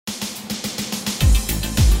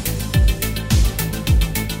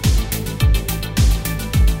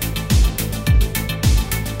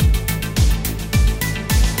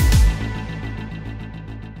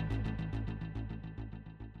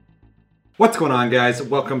What's going on, guys?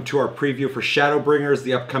 Welcome to our preview for Shadowbringers,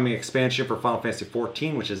 the upcoming expansion for Final Fantasy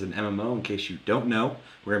XIV, which is an MMO, in case you don't know.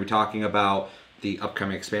 We're going to be talking about the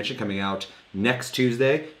upcoming expansion coming out next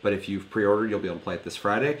Tuesday, but if you've pre-ordered, you'll be able to play it this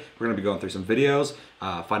Friday. We're going to be going through some videos,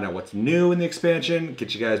 find out what's new in the expansion,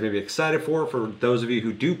 get you guys maybe excited for those of you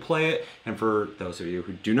who do play it, and for those of you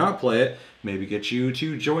who do not play it, maybe get you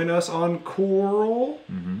to join us on Coral.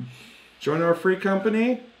 Join our free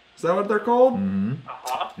company. Is that what they're called?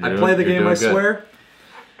 I play the game, I swear.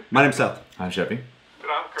 My name's Seth. I'm Sheppy.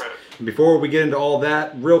 And I'm Chris. Before we get into all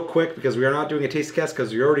that, real quick, because we are not doing a taste cast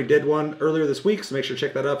because we already did one earlier this week, so make sure to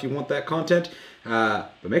check that out if you want that content.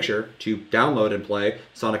 But make sure to download and play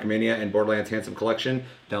Sonic Mania and Borderlands Handsome Collection.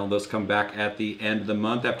 Download those, come back at the end of the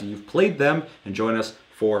month after you've played them, and join us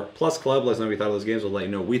for Plus Club. Let us know what you thought of those games. We'll let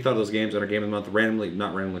you know what we thought of those games on our Game of the Month.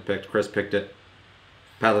 Not randomly picked. Chris picked it.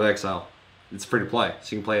 Path of Exile. It's free to play,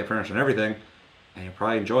 so you can play it pretty much on everything, and you'll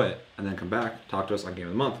probably enjoy it, and then come back, talk to us on Game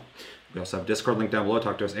of the Month. We also have a Discord link down below,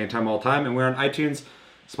 talk to us anytime, all the time, and we're on iTunes,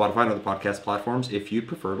 Spotify, and other podcast platforms if you'd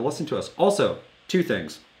prefer to listen to us. Also, two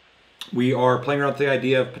things. We are playing around with the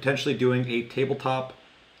idea of potentially doing a tabletop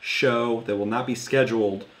show that will not be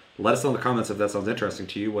scheduled. Let us know in the comments if that sounds interesting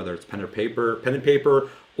to you, whether it's pen and paper,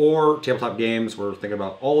 or tabletop games. We're thinking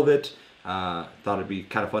about all of it. Thought it'd be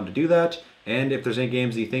kind of fun to do that. And if there's any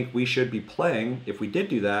games that you think we should be playing, if we did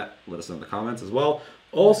do that, let us know in the comments as well.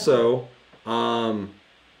 Also, I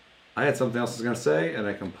had something else I was going to say, and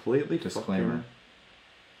I completely... Disclaimer.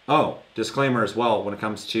 Disclaimer as well when it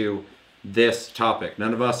comes to this topic.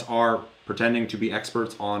 None of us are pretending to be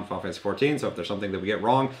experts on Final Fantasy XIV, so if there's something that we get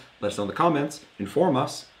wrong, let us know in the comments, inform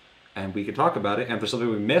us, and we can talk about it. And if there's something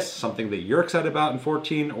we missed, something that you're excited about in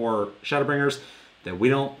 14 or Shadowbringers that we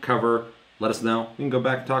don't cover, let us know. We can go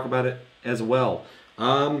back and talk about it as well.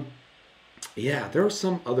 Yeah, there was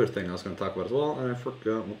some other thing I was going to talk about as well, and I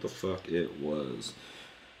forgot what the fuck it was.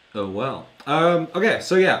 Oh well. Okay,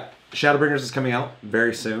 so yeah, Shadowbringers is coming out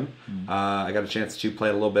very soon. I got a chance to play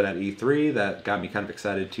it a little bit at E3. That got me kind of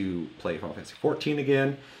excited to play Final Fantasy XIV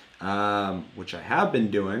again, which I have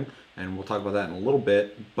been doing, and we'll talk about that in a little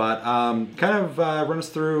bit. But kind of run us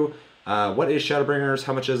through what is Shadowbringers,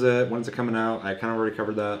 how much is it, when is it coming out? I kind of already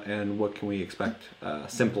covered that, and what can we expect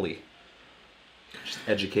simply. Just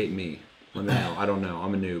educate me. Let me know. I don't know.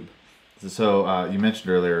 I'm a noob. So you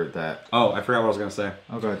mentioned earlier that... Oh, I forgot what I was going to say.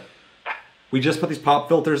 Oh, go ahead. We just put these pop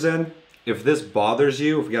filters in. If this bothers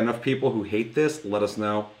you, if we got enough people who hate this, let us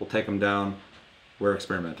know. We'll take them down. We're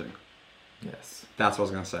experimenting. Yes. That's what I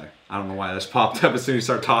was going to say. I don't know why this popped up as soon as you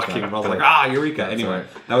start talking. I was like, eureka. Anyway,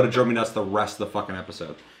 that would have driven us the rest of the fucking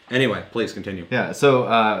episode. Anyway, please continue. Yeah,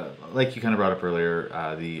 so like you kind of brought up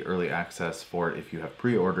earlier, the early access for it, if you have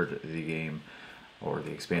pre-ordered the game, or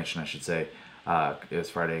the expansion, I should say, is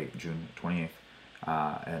Friday, June 28th.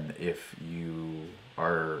 And if you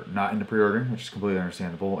are not into pre-ordering, which is completely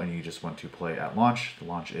understandable, and you just want to play at launch, the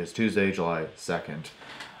launch is Tuesday, July 2nd.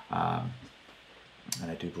 And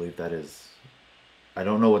I do believe that is... I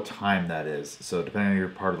don't know what time that is, so depending on your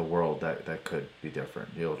part of the world, that could be different.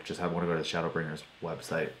 You'll just want to go to the Shadowbringers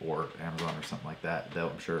website or Amazon or something like that.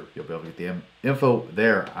 I'm sure you'll be able to get the info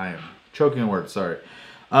there. I am choking on words, sorry.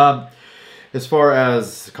 As far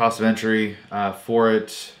as cost of entry for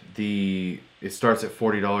it, it starts at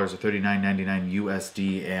 $40 or $39.99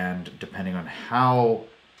 USD, and depending on how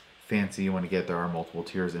fancy you want to get, there are multiple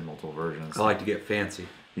tiers and multiple versions. I like to get fancy.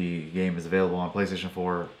 The game is available on PlayStation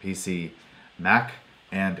 4, PC, Mac,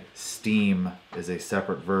 and Steam is a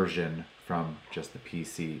separate version from just the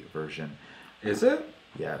PC version. Is it?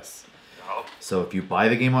 Yes. So if you buy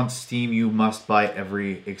the game on Steam, you must buy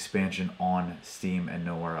every expansion on Steam and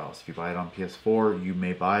nowhere else. If you buy it on PS4, you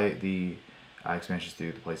may buy the expansions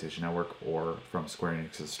through the PlayStation Network or from Square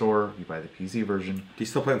Enix's store. You buy the PC version. Do you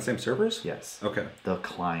still play on the same servers? Yes. Okay. The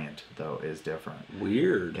client, though, is different.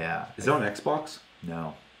 Weird. Yeah. Is it on Xbox?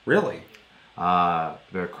 No. Really?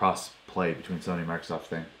 The cross-play between Sony and Microsoft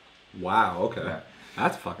thing. Wow, okay. Yeah.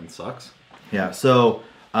 That fucking sucks. Yeah, so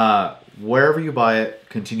wherever you buy it,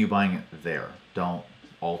 continue buying it there. Don't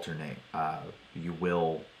alternate. You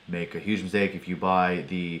will make a huge mistake if you buy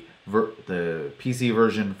the PC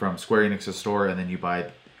version from Square Enix's store and then you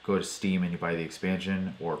go to Steam and you buy the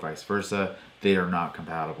expansion, or vice versa. They are not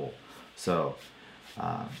compatible. So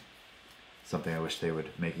something I wish they would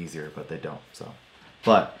make easier, but they don't. So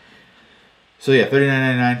yeah,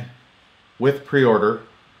 $39.99 with pre-order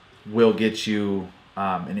will get you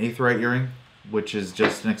an Aetheryte earring, which is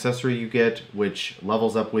just an accessory you get, which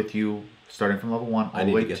levels up with you starting from level 1 all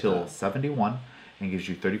the way till 71, and gives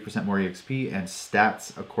you 30% more EXP and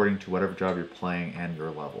stats according to whatever job you're playing and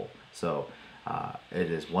your level. So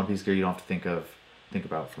it is one piece of gear you don't have to think of think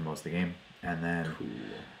about for most of the game. And then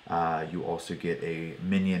you also get a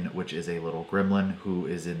minion, which is a little gremlin who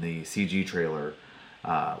is in the CG trailer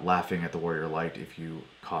laughing at the Warrior Light, if you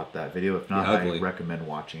caught that video. If not, I recommend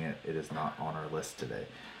watching it. It is not on our list today.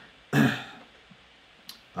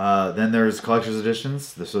 Then there's collector's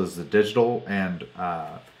editions. This is the digital and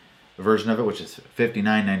version of it, which is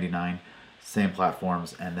 $59.99, same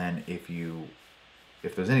platforms. And then if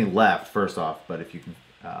there's any left, first off, but if you can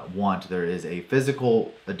want, there is a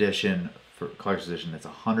physical edition for collector's edition that's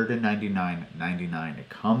 $199.99. It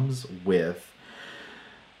comes with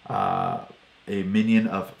a minion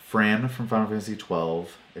of Fran from Final Fantasy XII.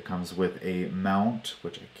 It comes with a mount,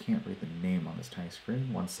 which I can't read the name on this tiny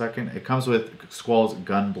screen. 1 second. It comes with Squall's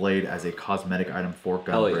Gunblade as a cosmetic item for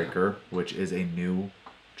Gunbreaker, which is a new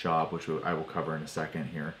job, which I will cover in a second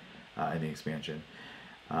here in the expansion.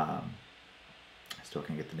 I still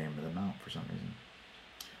can't get the name of the mount for some reason.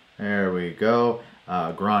 There we go.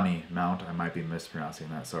 Grani mount. I might be mispronouncing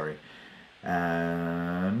that, sorry.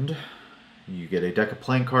 And you get a deck of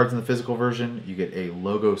playing cards in the physical version. You get a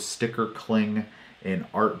logo sticker cling, an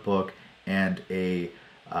art book, and a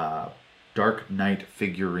Dark Knight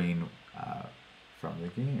figurine from the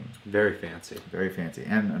game. Very fancy. Very fancy.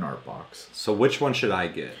 And an art box. So which one should I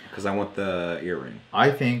get? Because I want the earring.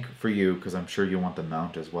 I think for you, because I'm sure you want the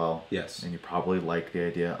mount as well. Yes. And you probably like the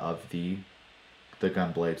idea of the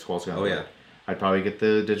Gunblade, Squall's Gunblade. Oh, yeah. I'd probably get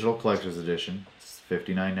the digital collector's edition. It's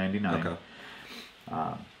 $59.99. Okay.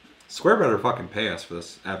 Square better fucking pay us for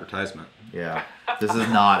this advertisement. Yeah. This is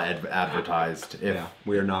not advertised. Yeah,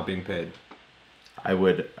 we are not being paid. I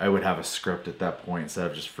would have a script at that point instead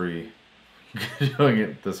of just free doing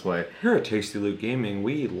it this way. Here at Tasty Loot Gaming,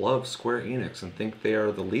 we love Square Enix and think they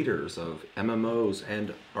are the leaders of MMOs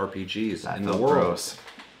and RPGs in the world.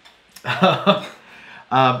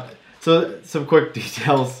 So some quick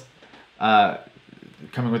details.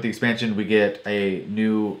 Coming with the expansion, we get a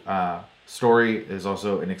new story. There's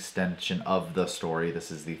also an extension of the story.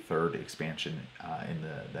 This is the third expansion in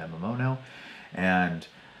the MMO now. And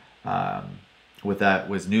with that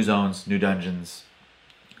was new zones, new dungeons,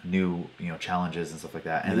 new challenges and stuff like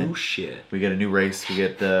that. And then shit. We get a new race. We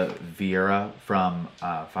get the Viera from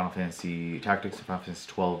Final Fantasy Tactics and Final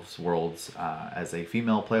Fantasy XII's Worlds as a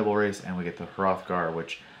female playable race, and we get the Hrothgar,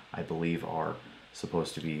 which I believe are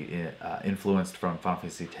supposed to be influenced from Final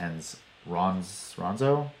Fantasy X's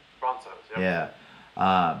Ronzos. Ronzos, yep.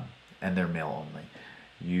 Yeah. And they're male only.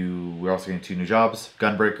 We're also getting 2 new jobs.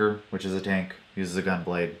 Gunbreaker, which is a tank, uses a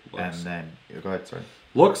gunblade, and then go ahead, sorry.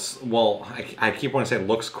 I keep wanting to say it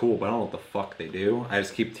looks cool, but I don't know what the fuck they do. I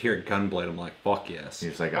just keep hearing gunblade. I'm like, fuck yes.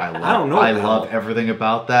 He's like, I love everything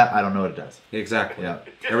about that. I don't know what it does. Exactly. Yeah.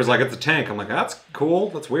 Everyone's like, it's a tank. I'm like, that's cool.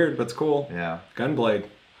 That's weird, but it's cool. Yeah. Gunblade.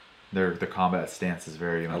 Their combat stance is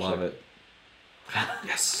very much. I love it.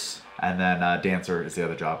 Yes. And then Dancer is the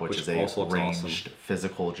other job, which is a ranged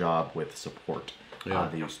physical job with support. Yeah.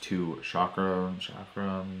 They use 2 chakrams.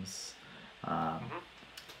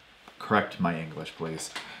 Correct my English, please.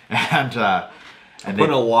 And I'm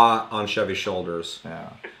putting a lot on Chevy's shoulders. Yeah.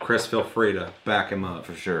 Chris, feel free to back him up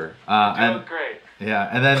for sure. Doing great. Yeah,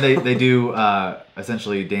 and then they do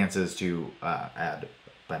essentially dances to add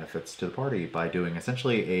benefits to the party by doing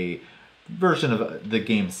essentially a version of the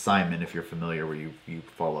game Simon, if you're familiar, where you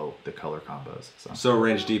follow the color combos. So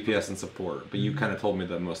range DPS and support, but you kind of told me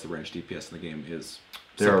that most of the range DPS in the game is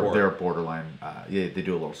support. They're borderline. They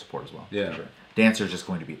do a little support as well. Yeah. Sure. Dancer is just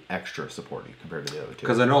going to be extra supporty compared to the other 2.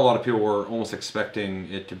 Because I know a lot of people were almost expecting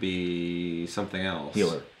it to be something else.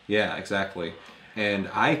 Healer. Yeah, exactly. And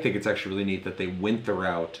I think it's actually really neat that they went the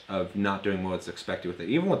route of not doing what's expected with it.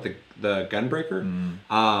 Even with the Gunbreaker,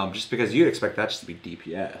 just because you'd expect that just to be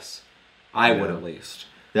DPS. I would at least.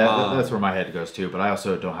 That's where my head goes too, but I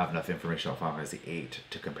also don't have enough information on Final Fantasy VIII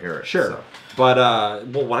to compare it. Sure. So. But,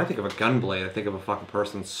 when I think of a gunblade, I think of a fucking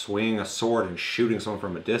person swinging a sword and shooting someone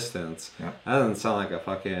from a distance. Yeah. That doesn't sound like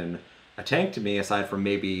a tank to me, aside from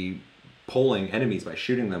maybe pulling enemies by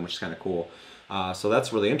shooting them, which is kind of cool. So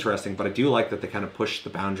that's really interesting, but I do like that they kind of pushed the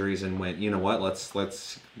boundaries and went, you know what,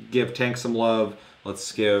 let's give tanks some love,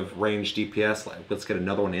 let's give range DPS, let's get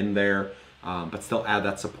another one in there. But still add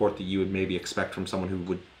that support that you would maybe expect from someone who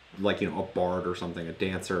would, like, a bard or something, a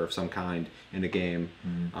dancer of some kind in a game.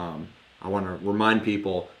 I want to remind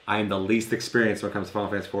people, I am the least experienced when it comes to Final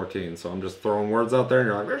Fantasy 14, so I'm just throwing words out there, and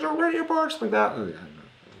you're like, there's already a bard, something like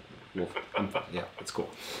that. Yeah, it's cool.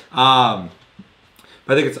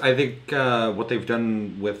 But I think what they've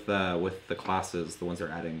done with the classes, the ones they're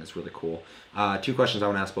adding, is really cool. 2 questions I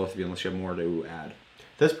want to ask both of you, unless you have more to add.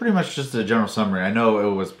 That's pretty much just a general summary. I know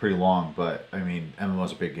it was pretty long, but I mean,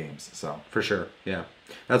 MMOs are big games, so. For sure, yeah.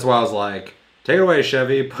 That's why I was like, take it away,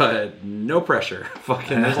 Chevy, but no pressure.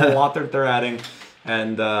 Fucking, there's a lot that they're adding,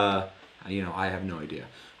 and I have no idea.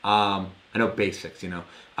 I know basics,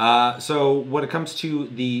 So when it comes to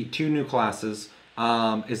the 2 new classes,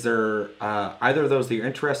 is there either of those that you're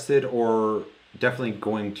interested or definitely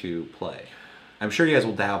going to play? I'm sure you guys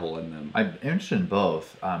will dabble in them. I'm interested in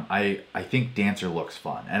both. I think Dancer looks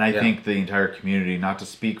fun. And I think the entire community, not to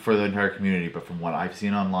speak for the entire community, but from what I've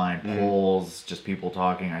seen online, polls, just people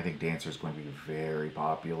talking, I think Dancer is going to be very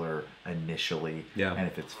popular initially. Yeah. And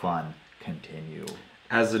if it's fun, continue.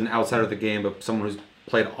 As an outsider of the game, but someone who's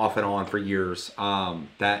played off and on for years,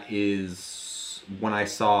 that is... When I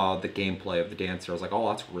saw the gameplay of the Dancer, I was like, oh,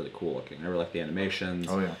 that's really cool looking. I really like the animations.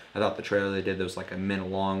 Oh, yeah. I thought the trailer they did that was like a minute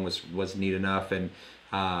long was neat enough. And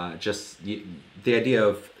just the idea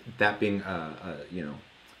of that being,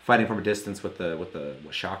 fighting from a distance with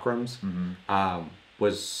chakrams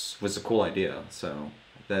was a cool idea. So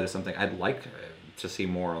that is something I'd like to see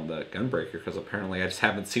more on the Gunbreaker, because apparently I just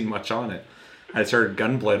haven't seen much on it. I started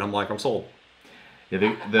Gunblade, I'm like, I'm sold. Yeah,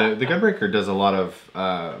 the Gunbreaker does a lot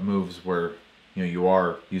of moves where you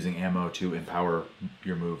are using ammo to empower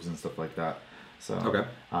your moves and stuff like that. So okay,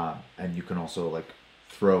 and you can also like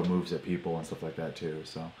throw moves at people and stuff like that too.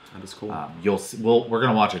 So that is cool. We're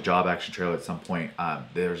gonna watch a job action trailer at some point.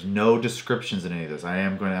 There's no descriptions in any of this. I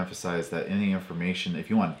am going to emphasize that any information, if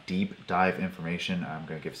you want deep dive information, I'm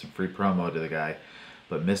going to give some free promo to the guy.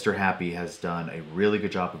 But Mr. Happy has done a really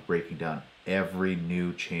good job of breaking down every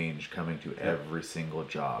new change coming to every single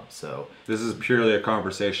job. So this is purely a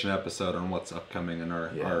conversation episode on what's upcoming and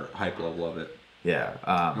our hype level of it. Yeah.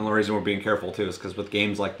 And the reason we're being careful too is because with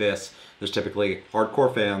games like this, there's typically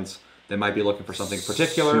hardcore fans that might be looking for something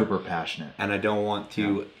particular, super passionate, and I don't want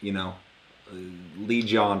to lead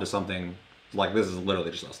you on to something like this. Is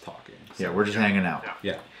literally just us talking. So. Yeah, we're just hanging out.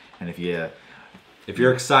 Yeah. And if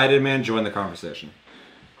you're excited, man, join the conversation.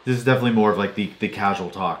 This is definitely more of like the casual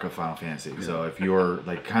talk of Final Fantasy. Yeah. So if you're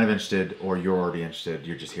like kind of interested or you're already interested,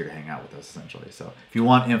 you're just here to hang out with us essentially. So if you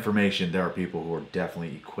want information, there are people who are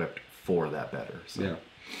definitely equipped for that better. So. Yeah.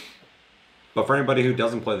 But for anybody who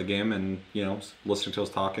doesn't play the game and listening to us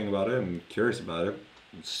talking about it and curious about it,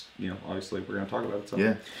 obviously we're gonna talk about it. So.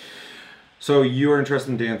 Yeah. So you are interested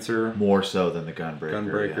in Dancer more so than the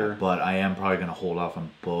Gunbreaker. Yeah. But I am probably gonna hold off on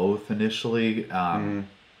both initially.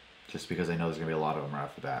 Just because I know there's going to be a lot of them right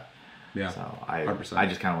off the bat. Yeah, so 100%. I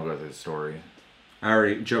just kind of want to go through the story. I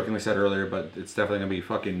already jokingly said earlier, but it's definitely going to be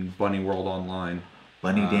fucking Bunny World Online.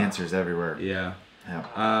 Bunny dancers everywhere. Yeah.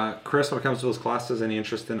 Yeah. Chris, when it comes to those classes, any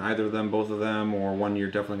interest in either of them, both of them, or one you're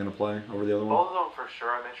definitely going to play over the other one? Both of them for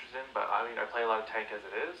sure I'm interested in, but I play a lot of tank as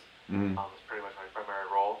it is. It's pretty much my primary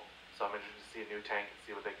role, so I'm interested to see a new tank and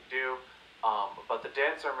see what they can do. But the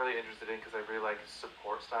Dancer I'm really interested in because I really like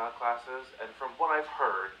support style classes, and from what I've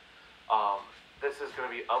heard, this is going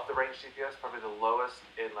to be of the range DPS, probably the lowest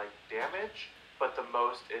in like damage, but the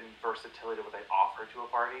most in versatility what they offer to a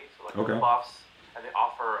party. So like buffs, and they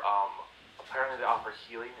offer apparently they offer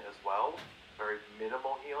healing as well, very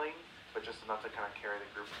minimal healing, but just enough to kind of carry the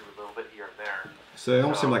group through a little bit here and there. So they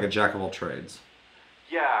almost seem like a jack of all trades.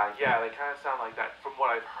 Yeah, they kind of sound like that from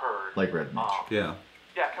what I've heard. Like Red Mage. Yeah,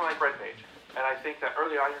 kind of like Red Mage. And I think that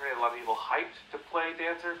early on you're going to get a lot of people hyped to play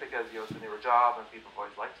Dancer because it's a newer job and people have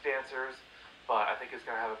always liked dancers. But I think it's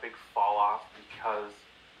going to have a big fall off because,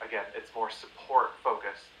 again, it's more support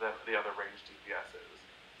focused than the other ranged DPSs.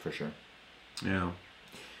 For sure. Yeah.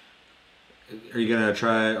 Are you going to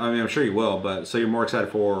try? I'm sure you will, but so you're more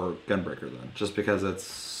excited for Gunbreaker then, just because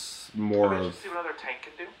it's more of. See what other tank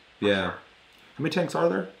can do. Yeah. Sure. How many tanks are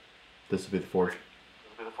there? This will be the fourth.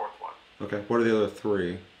 This will be the fourth one. Okay. What are the other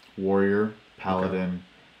 3? Warrior, Paladin,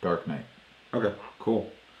 Dark Knight. Okay,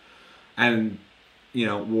 cool. And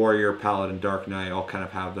Warrior, Paladin, Dark Knight all kind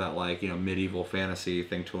of have that medieval fantasy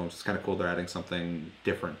thing to them. So it's kind of cool they're adding something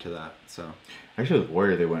different to that. So actually, with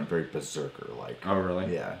Warrior they went very berserker like. Oh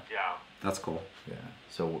really? Yeah. Yeah. That's cool. Yeah.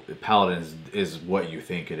 So Paladin is what you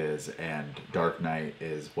think it is, and Dark Knight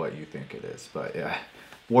is what you think it is. But yeah,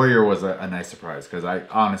 Warrior was a nice surprise because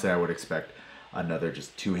I would expect another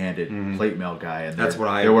just two-handed plate mail guy, and that's what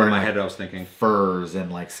they're wearing in my head I was thinking furs and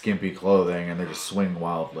like skimpy clothing, and they're just swinging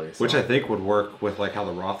wildly. So. Which I think would work with like how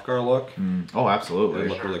the Hrothgar look. Oh, absolutely! They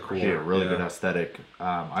look really cool. Yeah, really good aesthetic.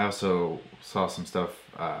 I also saw some stuff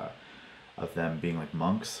of them being like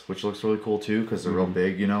monks, which looks really cool too because they're real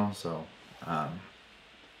big, So I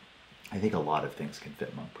think a lot of things can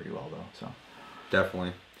fit monk pretty well though. So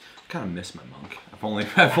definitely, I kind of miss my monk.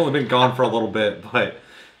 I've only been gone for a little bit, but.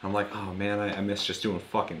 I'm like, oh man, I miss just doing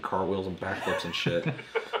fucking cartwheels and backflips and shit. Play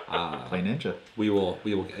ninja. We will.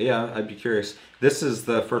 Yeah, I'd be curious. This is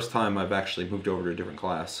the first time I've actually moved over to a different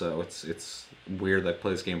class, so it's weird that I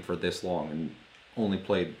played this game for this long and only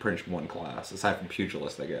played pretty much one class, aside from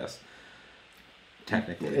Pugilist, I guess.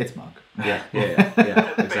 Technically. It's Monk. Yeah,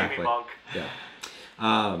 exactly. Baby monk. Yeah.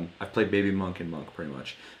 I've played Baby Monk and Monk pretty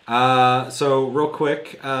much. So real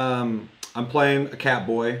quick, I'm playing a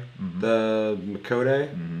Catboy, the Makode.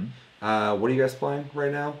 What are you guys playing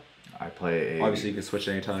right now? I play a Obviously, you can switch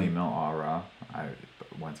anytime. female aura.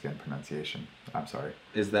 Once again, pronunciation. I'm sorry.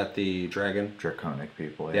 Is that the dragon? Draconic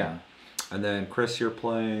people, Yeah. And then Chris, you're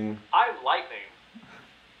playing. I'm lightning.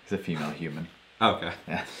 He's a female human. Oh, okay.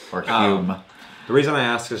 Yeah. Or hume. The reason I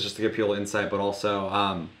ask is just to give people insight, but also,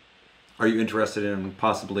 are you interested in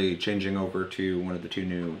possibly changing over to one of the 2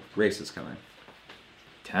 new races coming?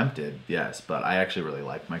 Tempted, yes, but I actually really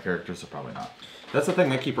like my character, so probably not. That's the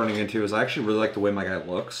thing I keep running into is I actually really like the way my guy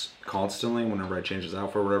looks constantly. Whenever I change his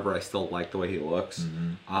outfit or whatever, I still like the way he looks.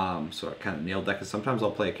 So I kind of nailed that because sometimes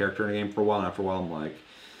I'll play a character in a game for a while, and after a while I'm like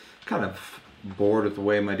kind of bored with the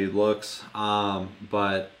way my dude looks.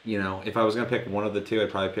 But you know, if I was gonna pick one of the 2,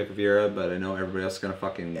 I'd probably pick Vera. But I know everybody else is gonna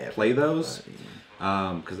fucking play those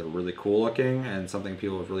because they're really cool looking and something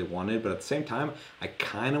people have really wanted. But at the same time, I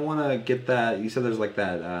kind of want to get that. You said there's like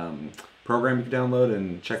that. Program you can download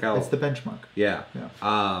and check out. It's the benchmark. Yeah. Yeah.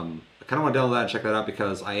 I kind of want to download that and check that out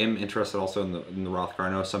because I am interested also in the Rothgar.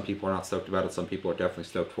 I know some people are not stoked about it. Some people are definitely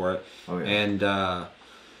stoked for it. Oh, yeah. And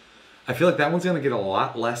I feel like that one's going to get a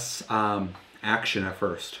lot less action at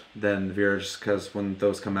first than Vera, just because when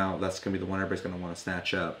those come out, that's going to be the one everybody's going to want to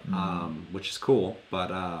snatch up, which is cool.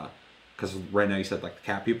 But because right now you said like the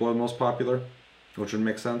cat people are the most popular, which would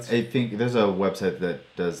make sense. I think there's a website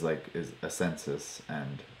that does is a census,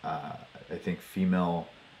 and I think female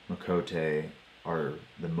Makote are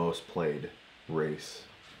the most played race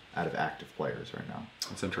out of active players right now.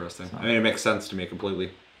 That's interesting. I mean, it makes sense to me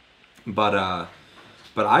completely. But I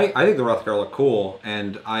think the Rothgar look cool,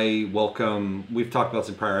 and I welcome. We've talked about this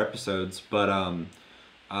in prior episodes, but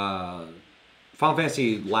Final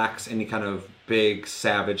Fantasy lacks any kind of big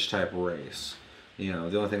savage type race. You know,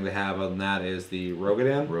 the only thing they have other than that is the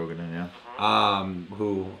Rogadan. Rogadan, yeah.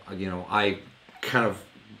 Who, you know, I kind of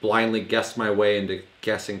blindly guessed my way into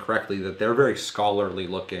guessing correctly that they're very scholarly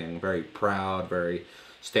looking, very proud, very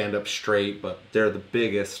stand up straight, but they're the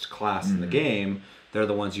biggest class in the game. They're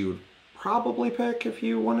the ones you would probably pick if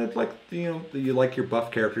you wanted, like, you know, you like your buff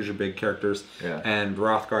characters, your big characters. Yeah. And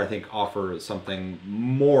Rothgar, I think, offers something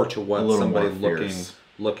more to what somebody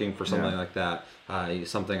looking for something like that.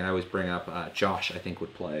 Something I always bring up, Josh, I think,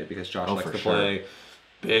 would play, because Josh likes to play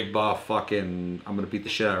big buff fucking I'm gonna beat the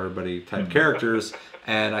shit out of everybody type characters,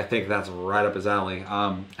 and I think that's right up his alley.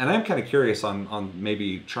 And I'm kind of curious on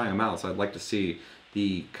maybe trying them out, so I'd like to see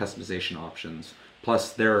the customization options.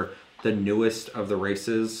 Plus they're the newest of the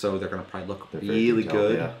races, so they're gonna probably look really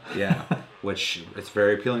good. Yeah. Which it's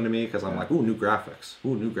very appealing to me because I'm like, ooh, new graphics,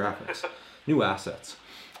 new assets.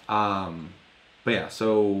 But yeah,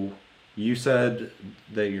 so you said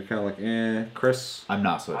that you're kind of like, Chris. I'm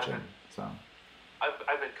not switching, so.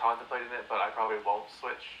 I've been contemplating it, but I probably won't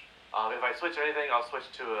switch. If I switch anything, I'll switch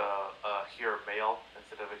to a Hero male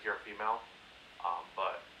instead of a Hero female.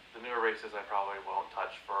 But the newer races I probably won't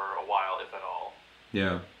touch for a while, if at all.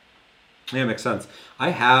 Yeah. Yeah, makes sense. I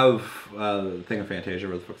have the thing of Fantasia,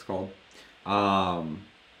 what the fuck's called,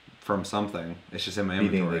 from something. It's just in my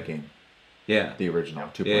inventory. Beating the game. Yeah. The original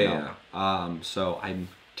 2.0. Yeah. So I'm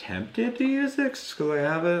tempted to use it just because I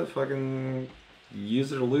have it. Fucking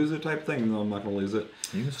use it or lose it type thing. No, I'm not gonna lose it.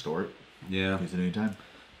 You can store it. Yeah. Use it anytime.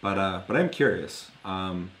 But I'm curious.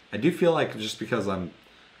 I do feel like just because I'm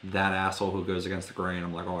that asshole who goes against the grain,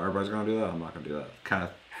 I'm like, oh, everybody's gonna do that. I'm not gonna do that kind of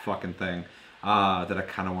fucking thing. That I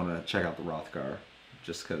kind of want to check out the Rothgar,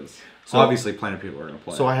 just because. So obviously, plenty of people are gonna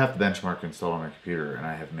play. So I have the benchmark installed on my computer, and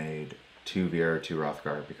I have made 2 Viera, 2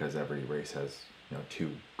 Rothgar, because every race has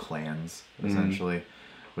 2 clans essentially,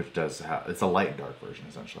 which does have, it's a light and dark version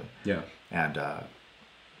essentially. Yeah. And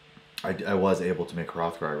I was able to make a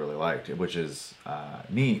Hrothgar I really liked, which is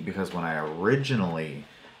neat because when I originally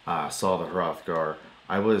saw the Hrothgar,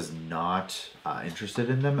 I was not interested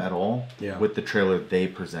in them at all. Yeah. With the trailer they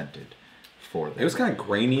presented for them. It was kind of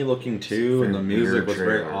grainy looking too, and the music was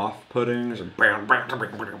very off-putting.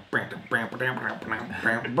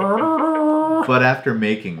 But after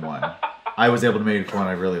making one, I was able to make one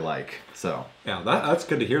I really like. So yeah, that's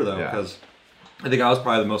good to hear though, because I think I was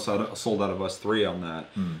probably the most sold out of us 3 on that,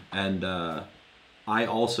 and I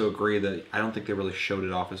also agree that I don't think they really showed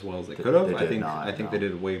it off as well as they could have. I think they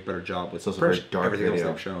did a way better job with everything else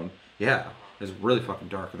they've shown. Yeah, it was really fucking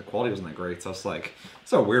dark, and the quality wasn't that great. So it's like,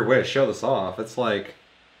 it's a weird way to show this off. It's like,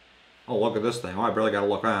 oh, look at this thing. Oh, I barely got to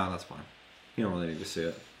look around. That's fine. You don't really need to see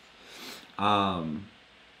it. But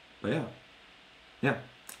yeah, yeah,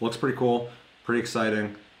 looks pretty cool, pretty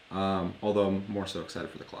exciting. Although I'm more so excited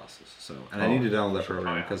for the classes. So, and I need to download that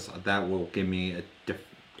program because that will give me a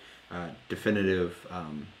definitive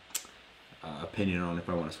opinion on if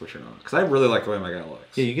I want to switch or not. Because I really like the way my guy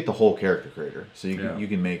looks. Yeah, you get the whole character creator, so you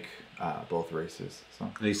can make both races.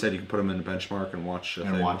 So. And you said you can put them in a benchmark and watch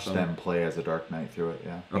them play as a Dark Knight through it.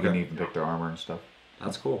 Yeah, you can even pick their armor and stuff.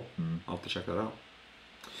 That's cool. I'll have to check that out.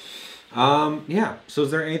 Yeah. So,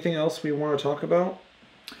 is there anything else we want to talk about?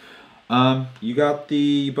 You bought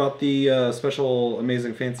the special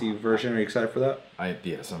amazing fancy version. Are you excited for that?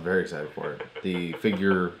 Yes, I'm very excited for it. The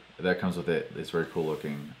figure that comes with it is very cool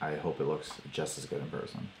looking. I hope it looks just as good in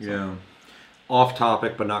person. So. Yeah. Off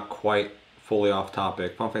topic, but not quite fully off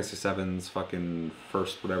topic. Final Fantasy VII's fucking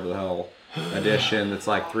first whatever the hell edition. It's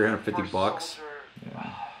like $350.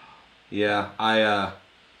 Yeah. I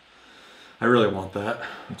really want that.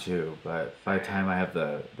 Me too. But by the time I have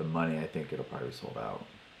the money, I think it'll probably be sold out.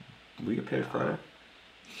 We get paid Friday.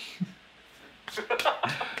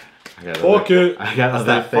 I got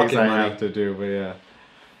other things I have to do, but yeah.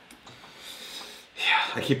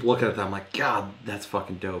 Yeah, I keep looking at that. I'm like, God, that's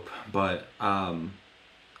fucking dope. But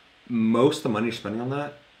most of the money you're spending on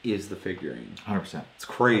that is the figurine. 100%. It's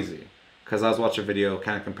crazy. Because I was watching a video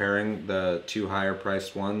kind of comparing the two higher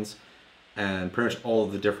priced ones, and pretty much all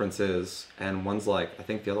of the differences. And one's like, I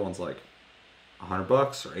think the other one's like $100 or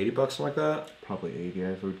 $80, something like that. Probably 80,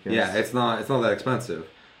 I would guess. Yeah, it's not that expensive.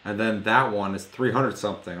 And then that one is 300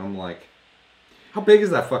 something. I'm like, how big is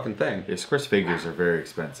that fucking thing? Yeah, Square's figures are very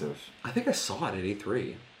expensive. I think I saw it at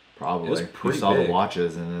E3. Probably. It was pretty you saw big. the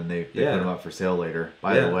watches, and then they put them up for sale later.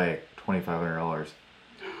 By the way, $2,500.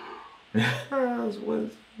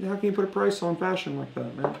 How can you put a price on fashion like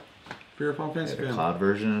that, man? If you're a Final Fantasy fan. A cloud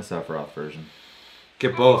version and a Sephiroth version.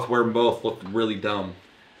 Get both. Wear them both. Look really dumb.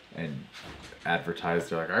 And advertise,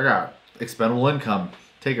 they're like, I got expendable income.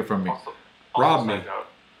 Take it from me. Rob me. Note,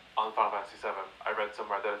 on Final Fantasy VII, I read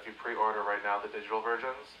somewhere that if you pre-order right now the digital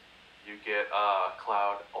versions, you get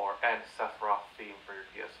Cloud and Sephiroth theme for your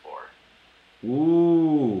PS4.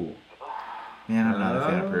 Ooh. Man, I'm not a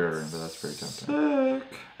fan of pre-ordering, but that's pretty tempting.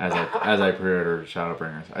 Sick. As I pre-ordered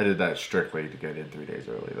Shadowbringers, I did that strictly to get in 3 days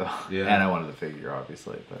early, though. Yeah. And I wanted the figure,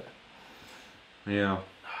 obviously, but. Yeah.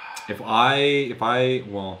 If I buy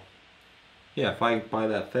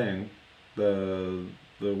that thing, the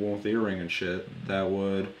one with the earring and shit, that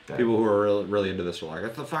would people who are really, really into this are like,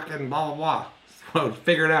 it's the fucking blah blah blah.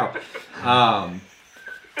 Figure it out.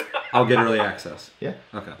 I'll get early access. Yeah.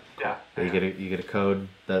 Okay. Yeah. You get a code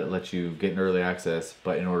that lets you get an early access,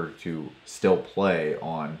 but in order to still play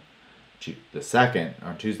on the 2nd,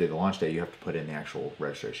 on Tuesday, the launch day, you have to put in the actual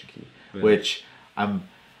registration key, which I'm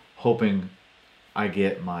hoping I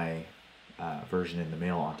get my version in the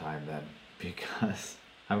mail on time then, because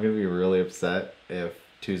I'm gonna be really upset if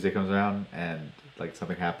Tuesday comes around and like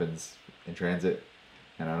something happens in transit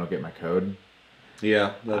and I don't get my code.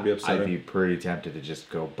 Yeah, that'd be upsetting. I'd be pretty tempted to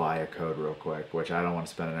just go buy a code real quick, which I don't want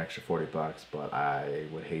to spend an extra $40, but I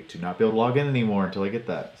would hate to not be able to log in anymore until I get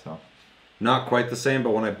that. So, not quite the same,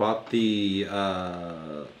 but when I bought the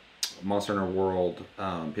Monster Hunter World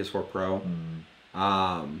PS4 Pro,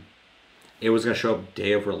 it was going to show up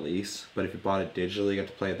day of release, but if you bought it digitally, you got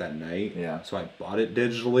to play it that night. Yeah. So I bought it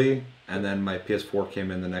digitally, and then my PS4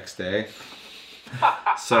 came in the next day.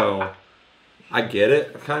 So I get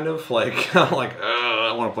it, kind of. Like, I'm like,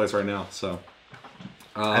 I want to play this right now. So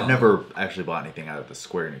I've never actually bought anything out of the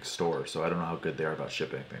Square Enix store, so I don't know how good they are about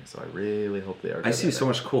shipping things. So I really hope they are good. I see so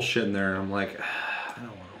much cool shit in there, and I'm like, I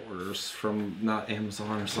don't want to order from not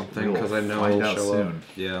Amazon or something, because I know it'll show up.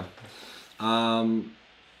 Yeah.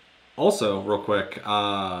 Also, real quick,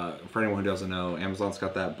 for anyone who doesn't know, Amazon's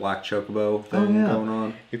got that black chocobo thing going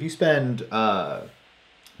on. If you spend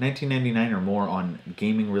 $19.99 or more on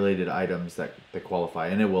gaming-related items that qualify,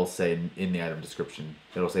 and it will say in the item description,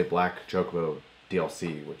 it'll say black chocobo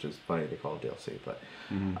DLC, which is funny they call it DLC, but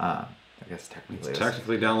I guess technically it's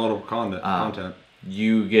technically downloadable content.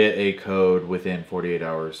 You get a code within 48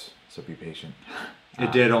 hours, so be patient.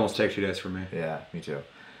 It did almost take 2 days for me. Yeah, me too.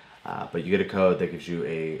 But you get a code that gives you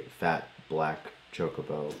a fat black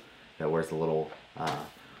chocobo that wears the little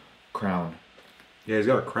crown. Yeah, he's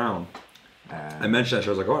got a crown. I mentioned that. I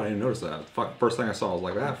was like, oh, I didn't notice that. First thing I saw, I was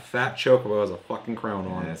like, that fat chocobo has a fucking crown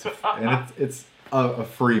on. It's a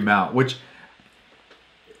free mount, which...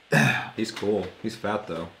 He's cool. He's fat,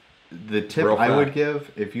 though. The tip I would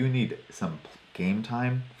give, if you need some game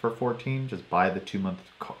time for 14, just buy the 2-month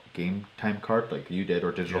game time card like you did,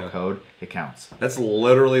 or digital code. It counts. That's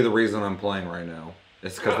literally the reason I'm playing right now.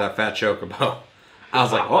 It's because that fat chocobo. I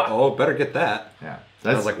was like, better get that. Yeah.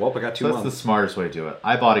 I was like, well, I got 2 months. That's the smartest way to do it.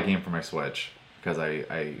 I bought a game for my Switch because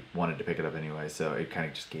I wanted to pick it up anyway, so it kind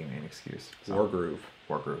of just gave me an excuse. So,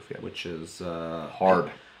 Wargroove, yeah. which is hard.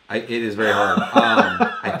 It is very hard.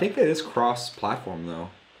 I think it is cross-platform though.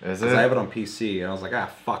 Is it? Because I have it on PC, and I was like,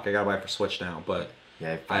 fuck, I gotta buy it for Switch now. But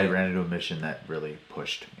yeah, I ran into a mission that really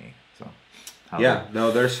pushed me. So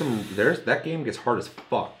there's that game gets hard as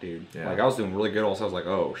fuck, dude. Yeah. Like I was doing really good, also I was like,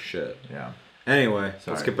 oh shit. Yeah. Anyway,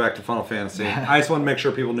 Sorry. let's get back to Final Fantasy. I just want to make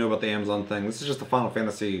sure people knew about the Amazon thing. This is just the Final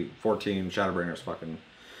Fantasy 14 Shadowbringers fucking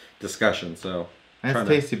discussion. So and it's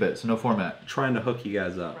tasty bit, so no format. Trying to hook you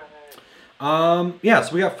guys up.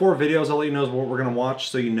 So we got 4 videos. I'll let you know what we're going to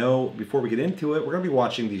watch. So you know, before we get into it, we're going to be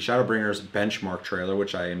watching the Shadowbringers benchmark trailer,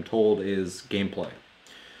 which I am told is gameplay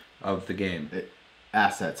of the game.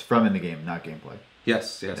 Assets from in the game, not gameplay.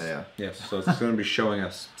 Yes. Yeah. Yes. So it's going to be showing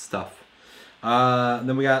us stuff.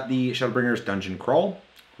 Then we got the Shadowbringers Dungeon Crawl,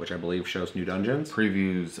 which I believe shows new dungeons.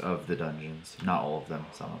 Previews of the dungeons. Not all of them,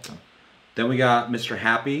 some of them. Then we got Mr.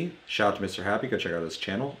 Happy. Shout out to Mr. Happy. Go check out his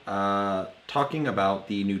channel. Talking about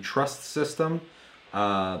the new trust system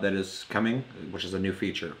that is coming, which is a new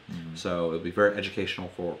feature. Mm-hmm. So it'll be very educational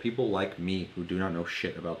for people like me who do not know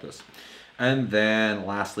shit about this. And then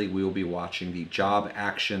lastly, we will be watching the job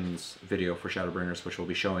actions video for Shadowbringers, which will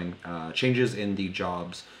be showing changes in the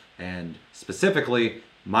jobs. And specifically,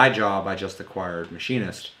 my job, I just acquired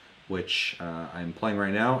Machinist, which I'm playing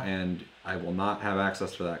right now, and I will not have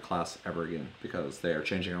access to that class ever again because they are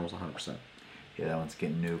changing almost 100%. Yeah, that one's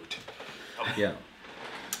getting nuked. Yeah.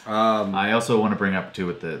 I also want to bring up, too,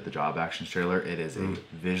 with the job actions trailer, it is a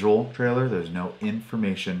visual trailer. There's no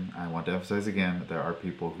information. I want to emphasize again that there are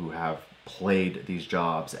people who have played these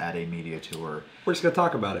jobs at a media tour. We're just going to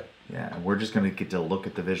talk about it. Yeah, and we're just going to get to look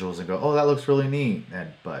at the visuals and go, oh, that looks really neat.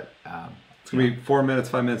 But it's going to be 4 minutes,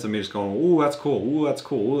 5 minutes of me just going, ooh, that's cool, ooh, that's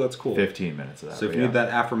cool, ooh, that's cool. 15 minutes of that. So if you need that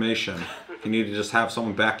affirmation, if you need to just have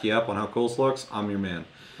someone back you up on how cool this looks, I'm your man.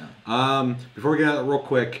 Yeah. Before we get out real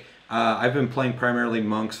quick, I've been playing primarily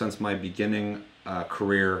Monk since my beginning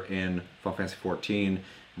career in Final Fantasy 14.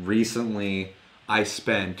 Recently, I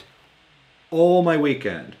spent all my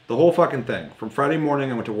weekend, the whole fucking thing. From Friday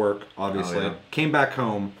morning, I went to work, obviously. Came back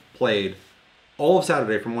home, played all of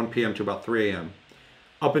Saturday from 1 p.m. to about 3 a.m.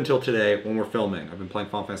 Up until today when we're filming. I've been playing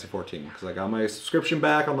Final Fantasy 14 because I got my subscription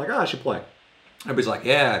back. I'm like, I should play. Everybody's like,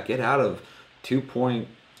 yeah, get out of 2.0.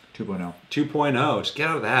 2.0. Just get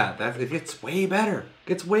out of that. It gets way better. It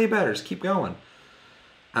gets way better. Just keep going.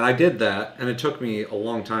 And I did that, and it took me a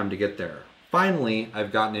long time to get there. Finally,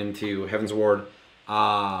 I've gotten into Heaven's Ward.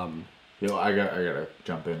 I gotta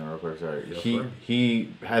jump in real quick. Sorry,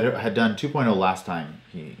 he had done 2.0 last time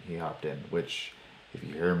he hopped in. Which, if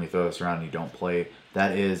you hear me throw this around and you don't play,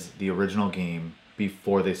 that is the original game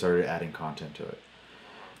before they started adding content to it.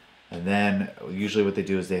 And then usually what they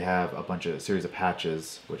do is they have a series of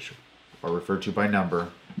patches, which are referred to by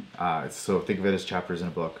number. So think of it as chapters in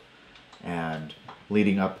a book. And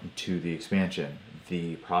leading up to the expansion,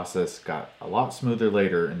 the process got a lot smoother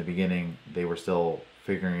later. In the beginning, they were still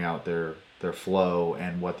figuring out their flow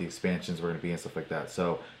and what the expansions were going to be and stuff like that.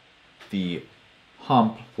 So the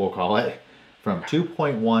hump, we'll call it, from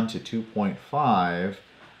 2.1 to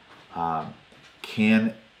 2.5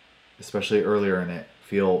 can, especially earlier in it,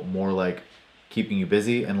 feel more like keeping you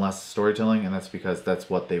busy and less storytelling, and that's because that's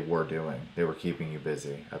what they were doing. They were keeping you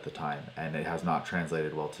busy at the time, and it has not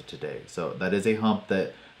translated well to today. So that is a hump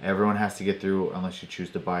that everyone has to get through unless you choose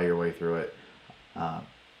to buy your way through it.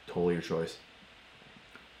 Totally your choice.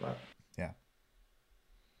 But yeah.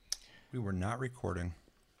 We were not recording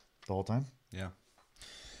the whole time? Yeah.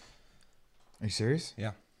 Are you serious?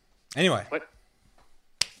 Yeah. Anyway. What?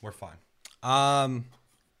 We're fine.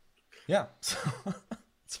 Yeah.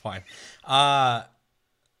 It's fine.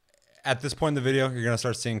 At this point in the video, you're going to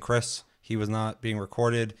start seeing Chris. He was not being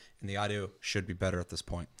recorded, and the audio should be better at this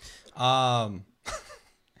point.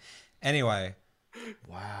 Anyway.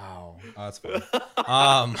 Wow. Oh, that's fine.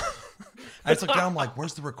 I just looked down, I'm like,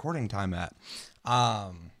 where's the recording time at?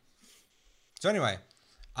 So anyway,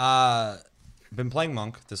 been playing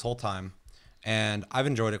Monk this whole time, and I've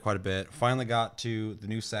enjoyed it quite a bit. Finally got to the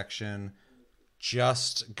new section.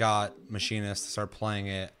 Just got Machinist to start playing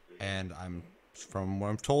it, and from what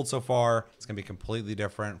I'm told so far, it's gonna be completely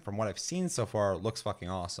different. From what I've seen so far, it looks fucking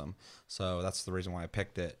awesome. So that's the reason why I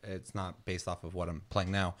picked it. It's not based off of what I'm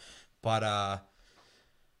playing now, but I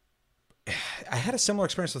had a similar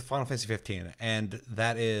experience with Final Fantasy 15, and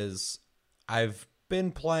that is I've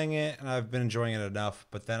been playing it and I've been enjoying it enough,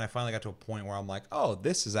 but then I finally got to a point where I'm like, oh,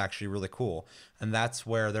 this is actually really cool, and that's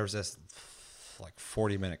where there was this like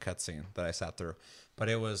 40-minute cutscene that I sat through, but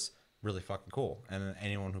it was really fucking cool. And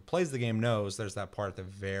anyone who plays the game knows there's that part at the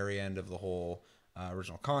very end of the whole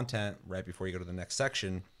original content right before you go to the next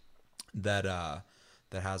section that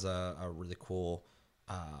that has a really cool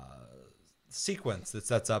sequence that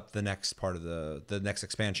sets up the next part of the next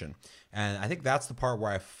expansion. And I think that's the part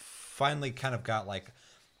where I finally kind of got like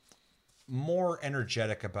more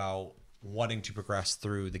energetic about wanting to progress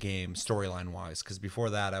through the game storyline wise, because before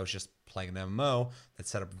that I was just playing an MMO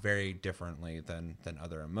that's set up very differently than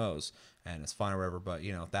other MMOs, and it's fun or whatever. But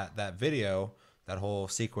you know, that video, that whole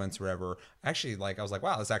sequence, whatever, actually, like, I was like,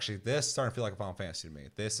 wow, this is starting to feel like a Final Fantasy to me.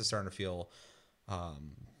 This is starting to feel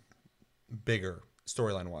bigger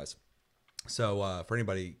storyline wise. So for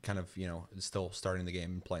anybody kind of, you know, still starting the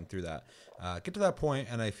game and playing through that, get to that point,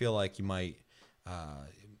 and I feel like you might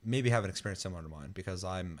maybe have an experience similar to mine, because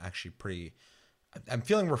I'm actually I'm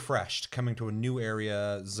feeling refreshed coming to a new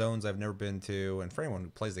area, zones I've never been to. And for anyone who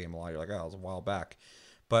plays the game a lot, you're like, oh, it was a while back.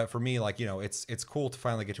 But for me, like, you know, it's cool to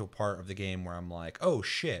finally get to a part of the game where I'm like, oh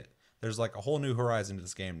shit, there's like a whole new horizon to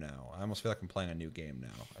this game now. I almost feel like I'm playing a new game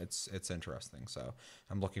now. It's interesting. So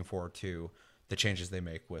I'm looking forward to the changes they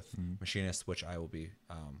make with Machinist, which I will be,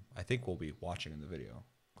 I think we'll be watching in the video.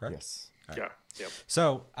 Correct? Yes. Right. Yeah. Yep.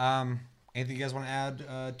 So, anything you guys want to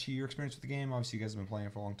add to your experience with the game? Obviously, you guys have been playing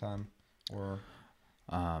it for a long time. Or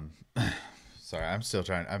Sorry, I'm still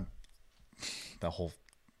trying. The whole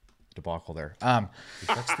debacle there. you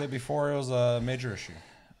fixed it before it was a major issue.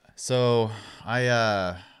 So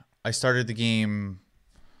I started the game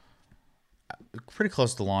pretty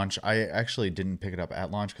close to launch. I actually didn't pick it up at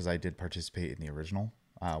launch because I did participate in the original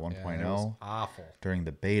 1.0 it was awful during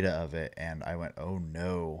the beta of it, and I went, oh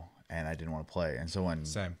no, and I didn't want to play. And so when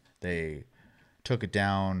they took it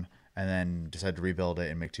down and then decided to rebuild it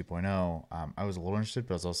and make 2.0, I was a little interested,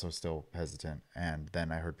 but I was also still hesitant. And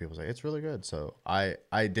then I heard people say it's really good, so I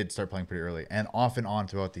did start playing pretty early, and off and on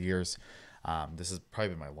throughout the years. This has probably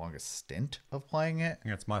been my longest stint of playing it.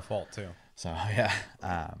 Yeah, it's my fault too. So yeah,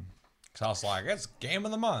 because I was like, it's game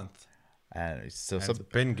of the month. and so It's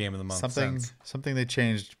been game of the month. something they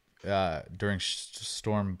changed during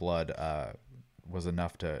Stormblood was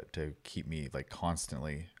enough to keep me like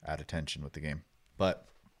constantly at attention with the game. But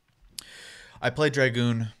I played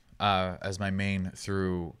Dragoon as my main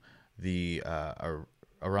through the A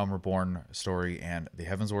Realm Reborn story and the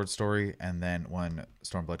Heavensward story, and then when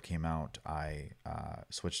Stormblood came out, I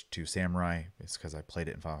switched to Samurai. It's because I played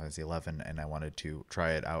it in Final Fantasy 11 and I wanted to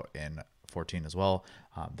try it out in 14 as well.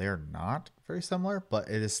 They're not very similar, but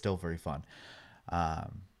it is still very fun.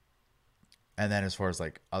 And then as far as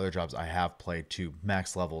like other jobs, I have played to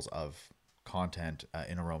max levels of content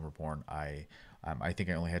in A Realm Reborn. I think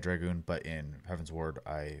I only had Dragoon, but in Heavensward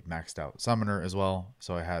I maxed out Summoner as well,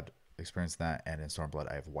 so I had experience that. And in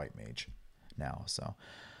Stormblood I have White Mage now. So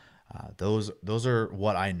those are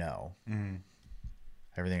what I know.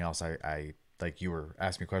 Everything else I like, you were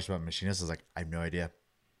asking me a question about Machinist. I was like, I have no idea.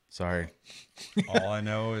 Sorry. All I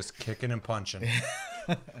know is kicking and punching.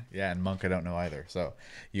 Yeah, and Monk I don't know either. So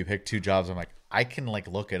you pick two jobs. I'm like, I can like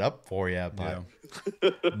look it up for you, but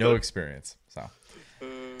no experience. So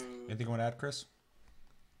Anything you want to add, Chris?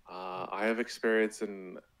 I have experience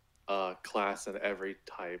in class in every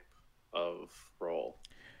type of role.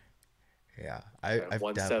 yeah, I have I've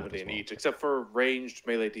 170 in each, except for ranged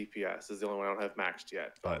melee DPS is the only one I don't have maxed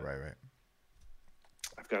yet. But right.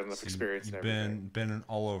 I've got enough experience in You've everything. been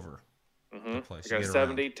all over the place. I got You get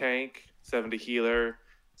 70 around. tank, 70 healer,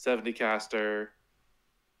 70 caster,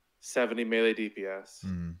 70 melee DPS.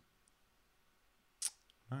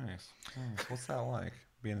 Nice. What's that like,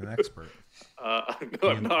 being an expert? No,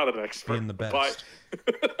 I'm not an expert. Being the best.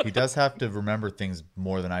 But He does have to remember things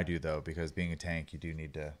more than I do, though, because being a tank, you do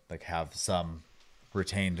need to like have some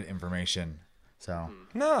retained information. So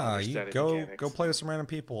No, you Understanding go mechanics. play with some random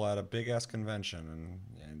people at a big ass convention,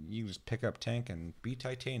 and you just pick up tank and beat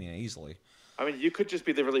Titania easily. I mean, you could just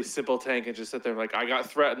be the really simple tank and just sit there and like, I got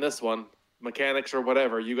threat in this one. Mechanics or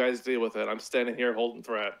whatever, you guys deal with it. I'm standing here holding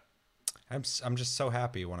threat. I'm just so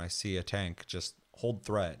happy when I see a tank just hold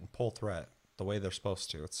threat and pull threat the way they're supposed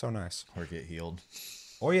to. It's so nice. or get healed.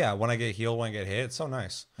 Oh yeah, when I get healed, when I get hit, it's so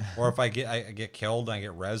nice. Or if I get killed and I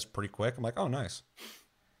get rezzed pretty quick, I'm like, oh nice.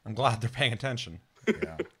 I'm glad they're paying attention.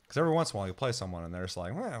 Yeah. Because every once in a while you play someone and they're just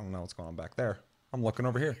like, well, I don't know what's going on back there. I'm looking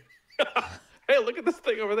over here. Hey, look at this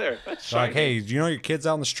thing over there. That's They're like, shiny. hey, do you know your kid's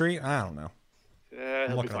out in the street? I don't know. Yeah, I'm he'll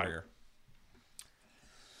be looking over fine. here.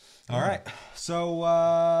 All right, so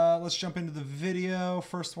let's jump into the video.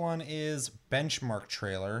 First one is benchmark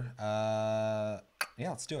trailer. Yeah,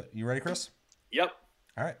 let's do it. You ready, Chris? Yep.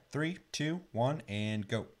 All right, 3, 2, 1, and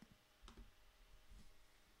go.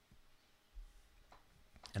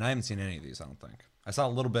 And I haven't seen any of these, I don't think. I saw a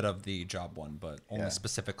little bit of the job one, but only Yeah.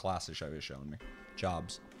 specific classes she was showing me.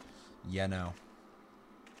 Jobs. Yeah, no.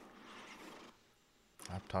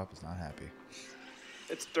 Laptop is not happy.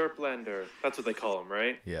 It's Derplander. That's what they call him,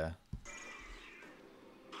 right? Yeah.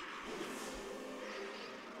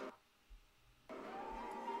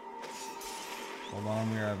 Hold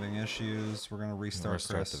on, we're having issues. We're gonna restart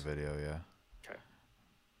Start Chris. the video, yeah. Okay.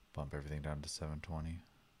 Bump everything down to 720.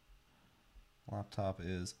 Laptop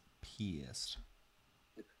is pissed.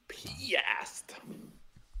 Piast.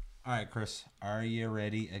 All right, Chris, are you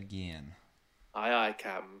ready again? Aye, aye,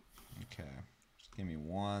 Captain. Okay, just give me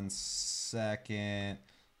 1 second.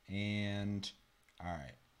 And all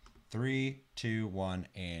right, 3, 2, 1,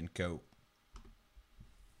 and go.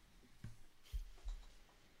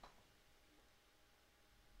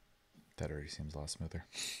 That already seems a lot smoother.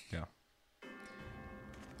 Yeah.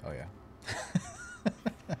 Oh, yeah.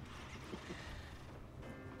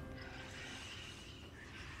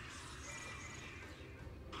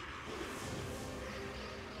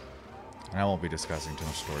 And I won't be discussing too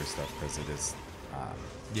much story stuff because it is.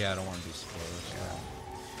 Yeah, I don't want to do spoilers.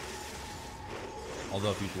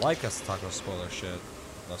 Although, if you'd like us to talk about spoiler shit,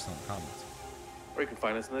 let us know in the comments. Or you can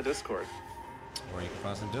find us in the Discord. Or you can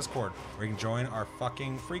find us in Discord. Or you can join our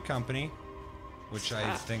fucking free company, which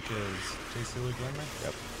I think is Tasty Luke Lemon.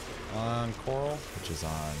 Yep. On Coral. Which is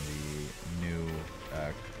on the new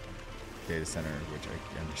data center, which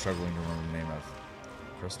I'm struggling to remember the name of.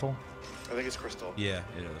 Crystal? I think it's Crystal. Yeah,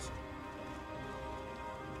 it is.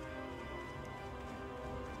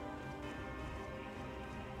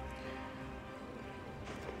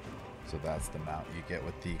 So that's the mount you get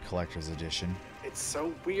with the collector's edition. It's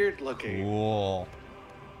so weird looking. Cool.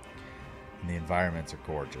 And the environments are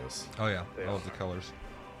gorgeous. Oh yeah, They I love are. the colors.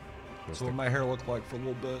 There's That's the what my hair looked like for a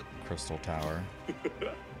little bit. Crystal Tower.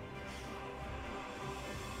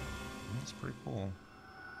 That's pretty cool.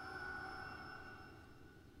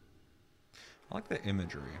 I like the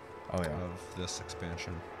imagery Oh, yeah. of this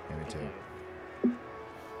expansion. Yeah, me too.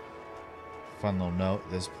 Fun little note: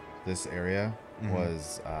 this area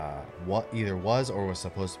was what either was or was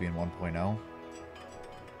supposed to be in 1.0.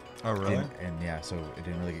 Oh really? And yeah, so it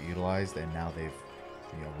didn't really get utilized, and now they've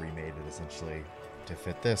remade it essentially to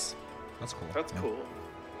fit this. That's cool. That's cool.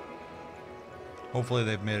 Hopefully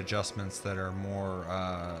they've made adjustments that are more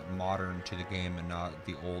modern to the game and not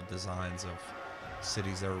the old designs of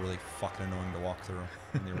cities that were really fucking annoying to walk through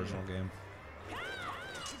in the original game.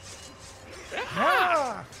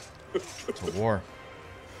 It's a war.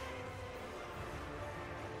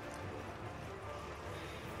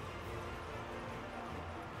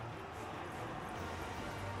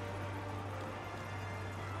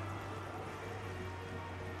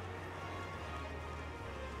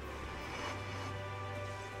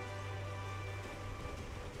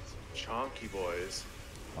 Chonky boys.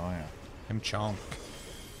 Oh yeah. Him chonk.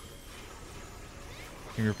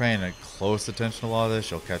 If you're paying close attention to a lot of this,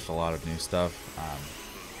 you'll catch a lot of new stuff.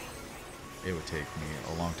 It would take me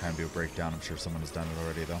a long time to do a breakdown. I'm sure someone has done it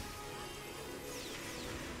already, though.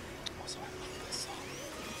 Also, I love this song.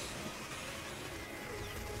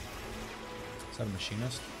 Is that a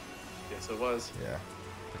machinist? Yes, it was. Yeah.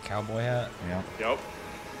 The cowboy hat? Yeah. Yep.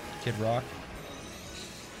 Kid Rock?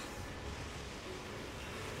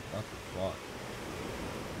 What?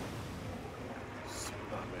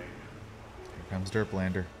 Here comes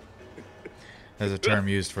Derplander. As a term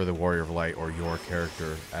used for the Warrior of Light or your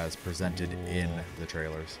character as presented in the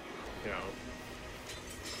trailers. Yeah.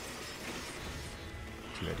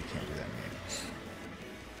 Too bad you can't do that in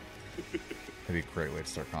game. That'd be a great way to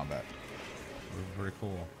start combat. Pretty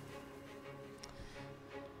cool.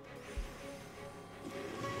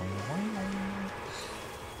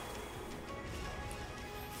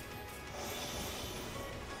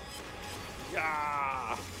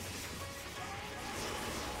 Yeah.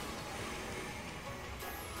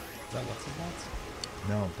 Is that what's his nuts?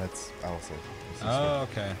 No, that's Alistair. This is Oh,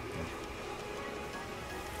 okay.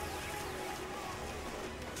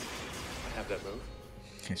 I have that move.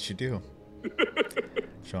 Yes, you do.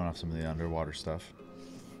 Showing off some of the underwater stuff.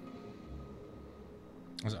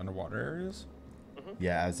 Was it underwater areas?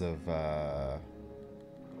 Yeah, as of was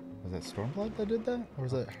that Stormblood that did that, or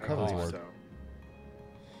was that I Heaven's believe Ward? so.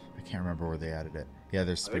 I can't remember where they added it. Yeah,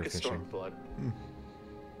 there's I think it's spearfishing. Stormblood.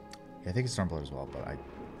 Yeah, I think it's Stormblood as well, but I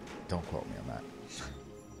don't quote me on that.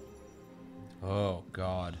 Oh,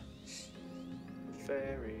 God.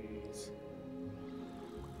 Fairies.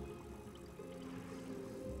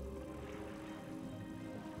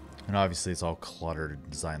 And obviously, it's all cluttered and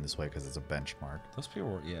designed this way because it's a benchmark. Those people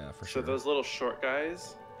were, yeah, for So sure. those little short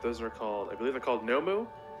guys, those are called, I believe they're called Nomu,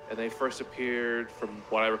 and they first appeared from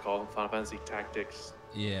what I recall in Final Fantasy Tactics,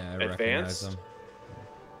 Yeah, I recognize Advanced?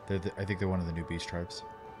 them. I think they're one of the new beast tribes.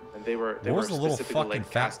 and they were What was the little specifically, fucking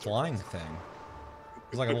like, fat casters. flying thing?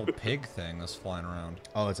 There's like a little pig thing that's flying around.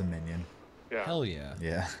 Oh, it's a minion. Yeah. Hell yeah.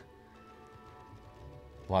 Yeah.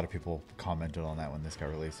 A lot of people commented on that when this got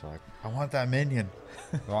released. They're like, I want that minion.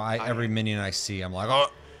 Well, every minion I see, I'm like,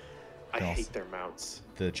 oh. I hate their mounts.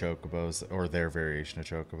 The chocobos, or their variation of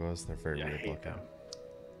chocobos, they're very Yeah, I weird hate looking. them.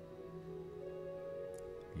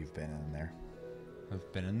 You've been in there.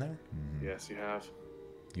 I've been in there? Yes, you have.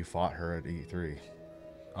 You fought her at E3.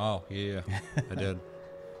 Oh, yeah. I did.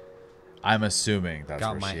 I'm assuming that's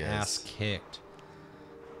Got where my she ass is. kicked.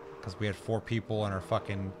 Because we had 4 people in our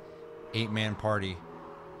fucking 8-man party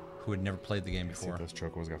who had never played the game See before. if those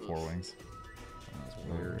chocobos got 4 wings. That's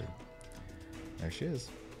weird. There she is.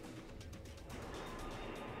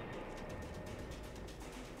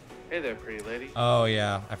 Hey there, pretty lady. Oh,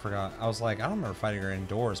 yeah. I forgot. I was like, I don't remember fighting her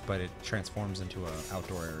indoors, but it transforms into an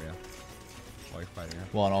outdoor area while you're fighting her.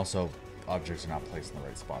 Well, and also, objects are not placed in the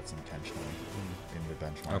right spots intentionally in the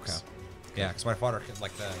benchmarks. Okay. Yeah, because my fodder,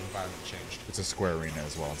 like, the environment changed. It's a square arena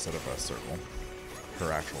as well instead of a circle.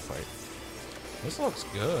 Her actual fight. This looks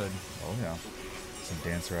good. Oh, yeah. Some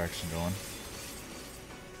dancer action going.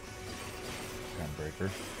 Gunbreaker.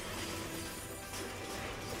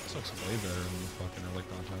 This looks way better than the fucking early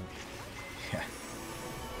content. Yeah.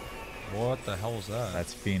 What the hell is that?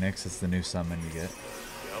 That's Phoenix. It's the new summon you get.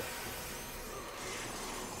 Yep.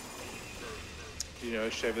 Do you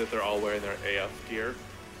notice, Chevy, that they're all wearing their AF gear?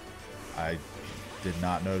 I did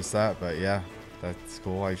not notice that, but yeah, that's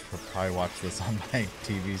cool. I should probably watch this on my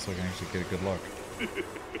TV so I can actually get a good look.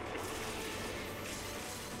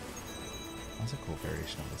 That's a cool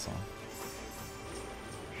variation of the song.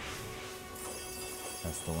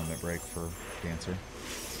 That's the limit break for Dancer.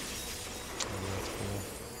 Oh, that's cool.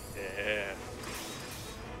 Yeah.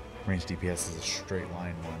 Range DPS is a straight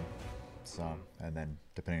line one. So, and then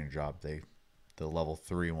depending on your job, the level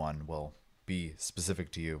 3 one will be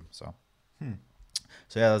specific to you. So,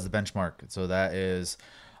 so yeah, that's the benchmark. So that is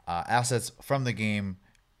assets from the game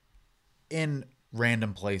in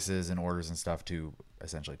random places and orders and stuff to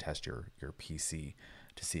essentially test your PC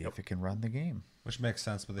to see if it can run the game. Which makes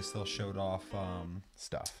sense, but they still showed off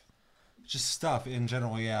Stuff. just stuff in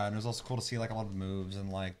general, yeah. And it was also cool to see like a lot of moves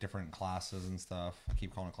and like different classes and stuff. I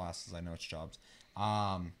keep calling it classes, I know it's jobs.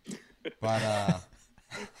 But I'm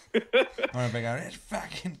gonna bring out it.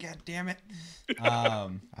 Fucking goddamn it.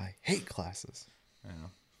 I hate classes.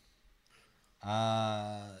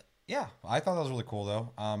 Yeah, I thought that was really cool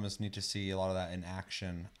though. It's neat to see a lot of that in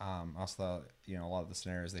action. Also thought, you know, a lot of the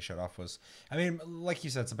scenarios they showed off was, I mean, like you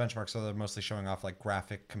said, it's a benchmark, so they're mostly showing off like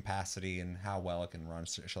graphic capacity and how well it can run,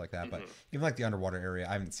 shit like that. But even like the underwater area,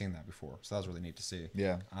 I haven't seen that before, so that was really neat to see.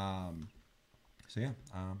 Yeah. So yeah,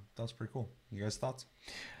 that was pretty cool. You guys' thoughts?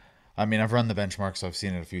 I mean, I've run the benchmark, so I've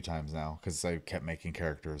seen it a few times now because I kept making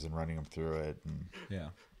characters and running them through it. And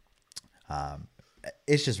Yeah.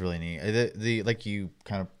 it's just really neat. The like you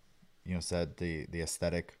kind of, you know, said the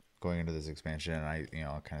aesthetic going into this expansion, and I, you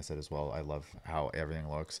know, kind of said as well, I love how everything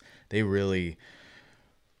looks. They really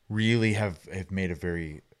have made a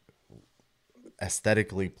very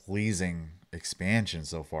aesthetically pleasing expansion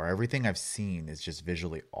so far. Everything I've seen is just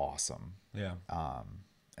visually awesome. Yeah.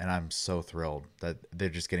 And I'm so thrilled that they're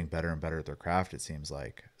just getting better and better at their craft, it seems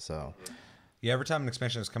like. So Yeah, every time an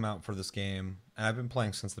expansion has come out for this game, and I've been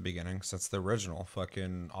playing since the beginning, since the original,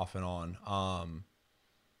 fucking off and on.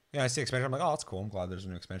 Yeah, I see expansion, I'm like, oh, that's cool. I'm glad there's a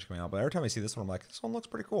new expansion coming out. But every time I see this one, I'm like, this one looks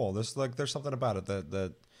pretty cool. There's something about it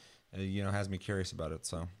that you know, has me curious about it.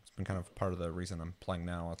 So it's been kind of part of the reason I'm playing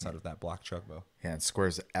now outside of that Black Chocobo. yeah, and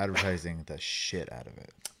Square's advertising the shit out of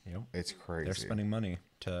it. Yep. It's crazy. They're spending money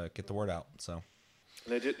to get the word out. So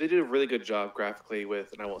And they did a really good job graphically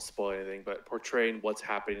with, and I won't spoil anything, but portraying what's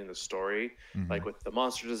happening in the story, like with the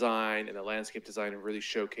monster design and the landscape design, and really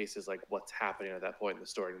showcases like what's happening at that point in the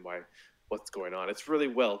story and what's going on. It's really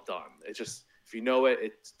well done. It's just, if you know it,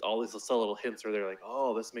 it's all these little hints where they're like,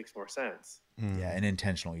 oh, this makes more sense. Yeah, and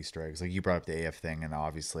intentional Easter eggs. Like you brought up the AF thing, and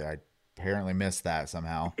obviously I apparently missed that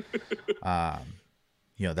somehow.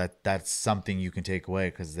 You know, that's something you can take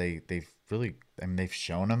away because they've really, I mean, they've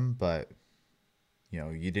shown them, but you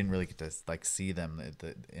know, you didn't really get to like see them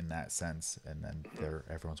in that sense. And then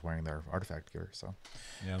everyone's wearing their artifact gear, so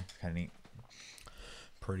yeah, kind of neat.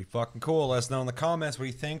 pretty fucking cool. Let us know in the comments what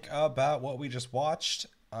you think about what we just watched.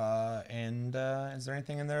 And is there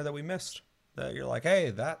anything in there that we missed that you're like,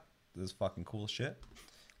 hey, that is fucking cool shit?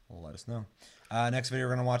 Well, let us know. Next video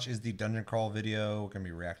we're gonna watch is the dungeon crawl video. We're gonna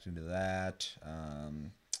be reacting to that.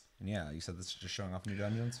 And yeah, you said this is just showing off new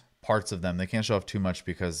dungeons. Parts of them, they can't show off too much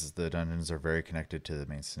because the dungeons are very connected to the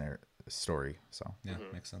main story. So Yeah,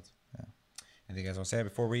 makes sense. Yeah. Anything you guys want to say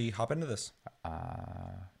before we hop into this?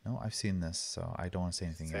 no, I've seen this, so I don't want to say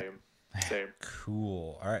anything yet. Same. Same.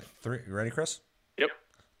 Cool. All right, you ready, Chris? Yep.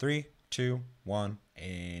 3, 2, 1,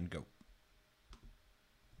 and go.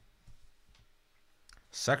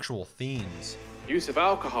 Sexual themes. Use of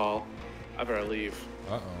alcohol. I better leave.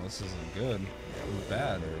 Uh-oh, this isn't good. It's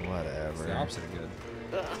bad. It's the Whatever. opposite of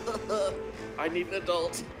good. I need an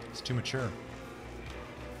adult. It's too mature.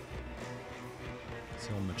 It's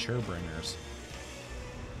the old mature bringers.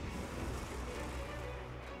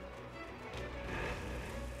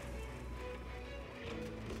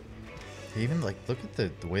 Even like look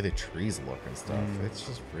at the way the trees look and stuff. It's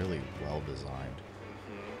just really well designed.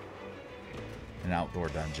 An outdoor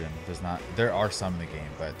dungeon. There are some in the game,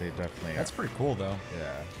 but they definitely That's pretty cool, though.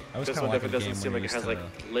 yeah. I was This kind one of like a definitely game doesn't seem where like it you has used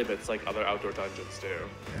like to, limits like other outdoor dungeons do.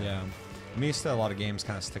 yeah. I'm used to a lot of games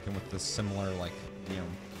kind of sticking with this similar, like, you know,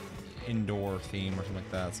 indoor theme or something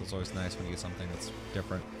like that. So it's always nice when you get something that's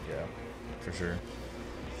different. Yeah. For sure.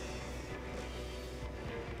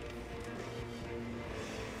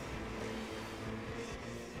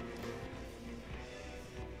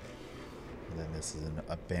 And then this is an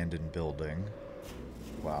abandoned building.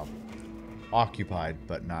 Wow. Occupied,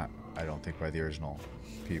 but not, I don't think, by the original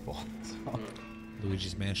people. So,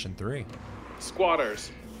 Luigi's Mansion 3.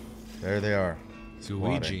 Squatters. there they are.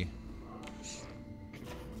 Luigi.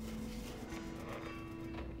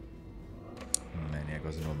 And then yeah, it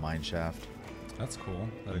goes into a mine shaft. That's cool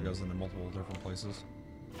that it goes into multiple different places.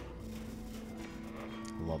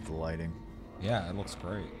 Love the lighting. Yeah, it looks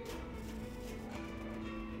great.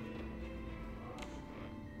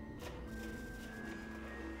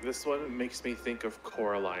 This one makes me think of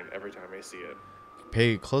Coraline every time I see it.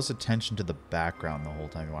 Pay close attention to the background the whole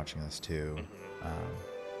time you're watching this too.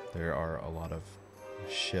 There are a lot of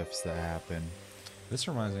shifts that happen. This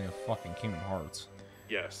reminds me of fucking Kingdom Hearts.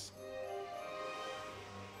 Yes.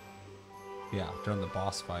 Yeah, during the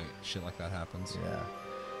boss fight, shit like that happens. Yeah.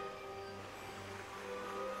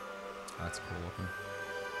 That's cool looking.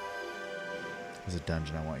 There's a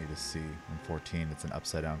dungeon I want you to see in 14. It's an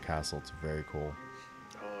upside down castle. It's very cool.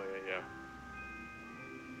 Oh yeah.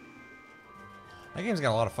 That game's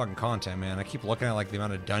got a lot of fucking content, man. I keep looking at like the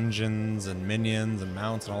amount of dungeons and minions and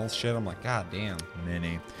mounts and all this shit. I'm like, god damn.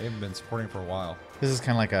 Mini. They've been supporting for a while. This is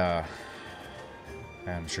kind of like a,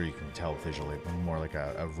 I'm sure you can tell visually, but more like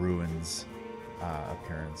a ruins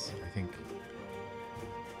appearance. I think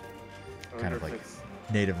kind of like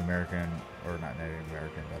Native American, or not Native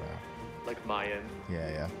American, but like Mayan.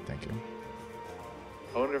 yeah, thank you.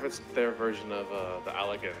 I wonder if it's their version of the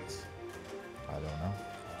Allegans. I don't know.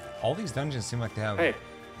 All these dungeons seem like they have Hey,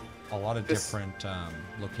 a lot of this- different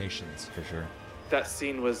locations. For sure. that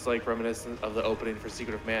scene was like reminiscent of the opening for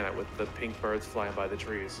Secret of Mana with the pink birds flying by the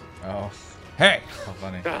trees. Oh, Hey! how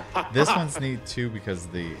funny. This one's neat too because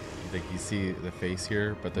you see the face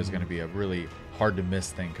here, but there's going to be a really hard to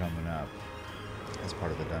miss thing coming up as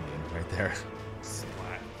part of the dungeon right there.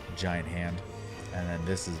 Splat. Giant hand. And then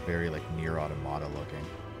this is very like Nier Automata looking.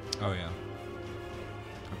 Oh, yeah.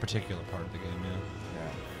 A particular part of the game, yeah.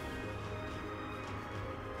 Yeah.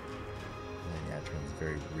 And then yeah, it turns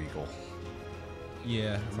very regal.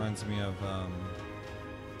 Yeah, it reminds me of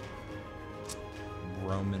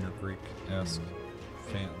Roman or Greek-esque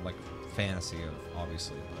like fantasy of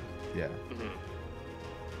obviously, but Yeah. Mhm.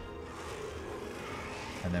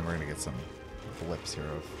 And then we're gonna get some blips here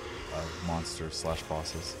of monsters slash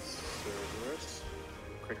bosses. Cerberus.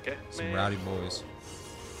 Cricket. some Man. rowdy boys.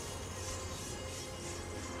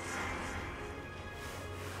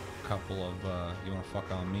 Couple of you wanna fuck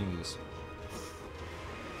on me's.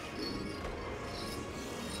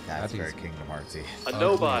 That's That very is- Kingdom Heartsy. A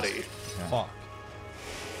nobody. Yeah. Fuck.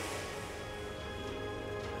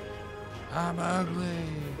 I'm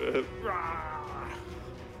ugly. Rah.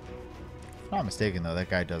 If I'm not mistaken though, that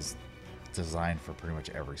guy does design for pretty much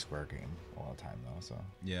every Square game all the time though, so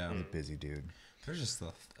Yeah. he's a busy dude. There's just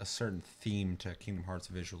a certain theme to Kingdom Hearts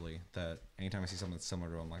visually that anytime I see something that's similar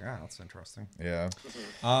to it, I'm like, that's interesting. Yeah.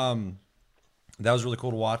 That was really cool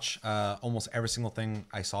to watch. Almost every single thing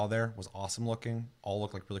I saw there was awesome looking. All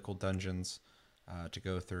looked like really cool dungeons to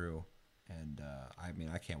go through. And I mean,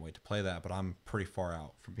 I can't wait to play that, but I'm pretty far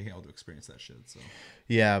out from being able to experience that shit. So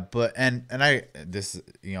Yeah, but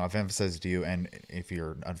I've emphasized to you, and if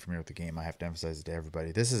you're unfamiliar with the game, I have to emphasize it to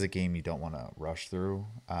everybody. This is a game you don't want to rush through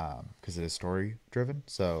because it is story driven.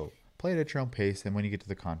 So play it at your own pace, and when you get to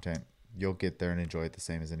the content, you'll get there and enjoy it the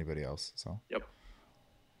same as anybody else. So Yep.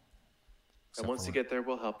 Except And once for you when- get there,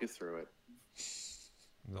 we'll help you through it.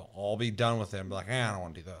 they'll all be done with it and be like, I don't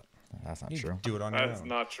want to do that. that's not You true. do it on your That's own.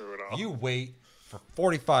 not true at all. You wait for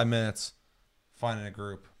 45 minutes, finding a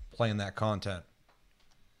group, playing that content.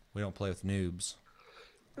 We don't play with noobs.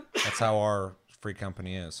 That's how our Free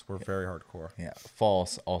Company is. We're very hardcore. Yeah,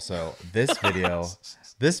 false. Also, this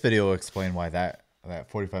video will explain why that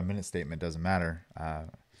 45-minute statement doesn't matter. I've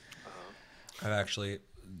actually,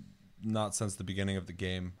 not since the beginning of the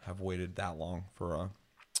game, have waited that long for a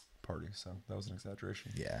party. So that was an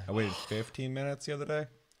exaggeration. Yeah. I waited 15 minutes the other day.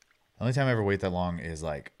 The only time I ever wait that long is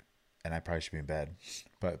like, and I probably should be in bed,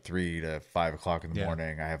 but 3 to 5 o'clock in the Yeah.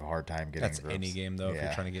 morning, I have a hard time getting. That's groups. any game, though. If Yeah.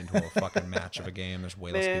 you're trying to get into a fucking match of a game, there's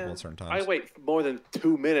way less people Man, at certain times. I wait more than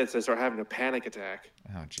 2 minutes and start having a panic attack.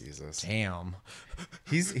 Oh Jesus. Damn.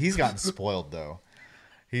 He's gotten spoiled though.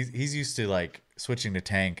 He's used to like switching to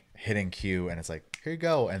tank, hitting Q, and it's like, here you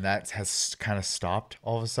go, and that has kind of stopped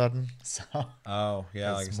all of a sudden. So Oh,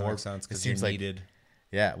 yeah, That's like that more- makes sense it because you seems like- needed.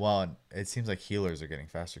 yeah, well, it seems like healers are getting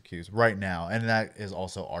faster Qs right now, and that is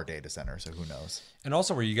also our data center. So who knows? And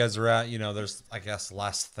also where you guys are at, there's, I guess,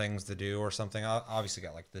 less things to do or something. I obviously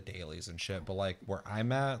got like the dailies and shit, but like where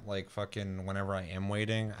I'm at, like fucking whenever I am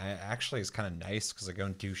waiting, I actually it's kind of nice because I go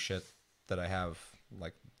and do shit that I have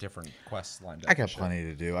like different quests lined up. I and got shit. plenty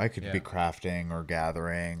to do. I could Yeah. be crafting or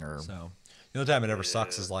gathering or So the only time it ever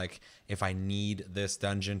sucks is like if I need this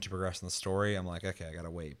dungeon to progress in the story, I'm like, okay, I gotta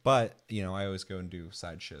wait. But I always go and do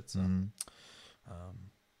side shit. So,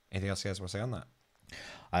 anything else you guys want to say on that?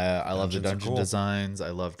 I love the Dungeons are dungeon cool. designs. I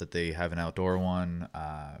love that they have an outdoor one.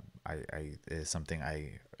 It is something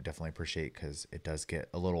I definitely appreciate because it does get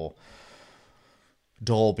a little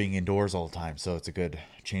dull being indoors all the time. So it's a good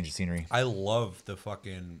change of scenery. I love the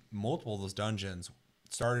fucking multiple of those dungeons.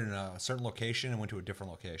 Started in a certain location and went to a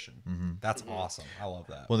different location. That's awesome. I love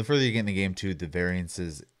that. Well, the further you get in the game too, the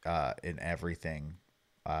variances in everything,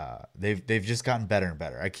 they've just gotten better and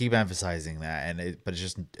better. I keep emphasizing that, but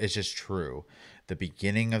it's just true. The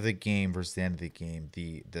beginning of the game versus the end of the game,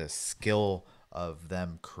 the skill of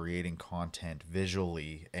them creating content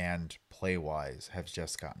visually and play wise has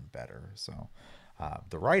just gotten better. So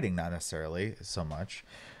the writing not necessarily so much.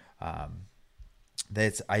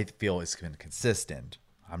 I feel it's been consistent.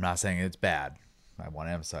 I'm not saying it's bad. I want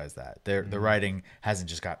to emphasize that the writing hasn't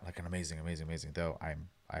just got like an amazing though.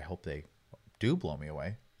 I hope they do blow me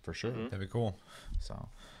away for sure. That'd be cool. So,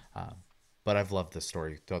 but I've loved the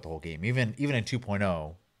story throughout the whole game. Even in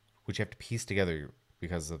 2.0, which you have to piece together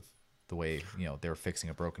because of the way they were fixing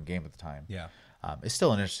a broken game at the time. Yeah. It's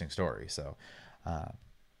still an interesting story. So, That's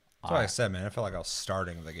what I said, man. I felt like I was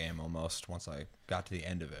starting the game almost once I got to the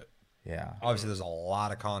end of it. yeah. Obviously, there's a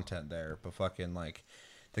lot of content there, but fucking like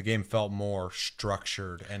the game felt more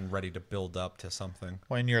structured and ready to build up to something.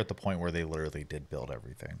 When you're at the point where they literally did build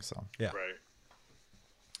everything. So, Yeah. Right.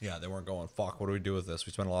 Yeah, they weren't going, fuck, what do we do with this?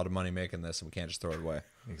 We spent a lot of money making this and we can't just throw it away.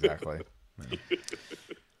 exactly.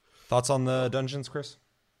 Thoughts on the dungeons, Chris?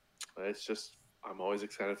 It's just, I'm always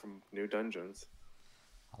excited for new dungeons.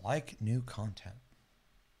 I like new content.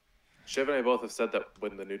 Shiv and I both have said that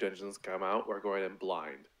when the new dungeons come out, we're going in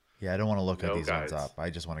blind. Yeah, I don't want to look at No these ones guides. up. I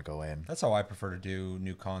just want to go in. That's how I prefer to do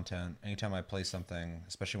new content. Anytime I play something,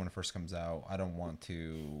 especially when it first comes out, I don't want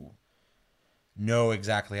to know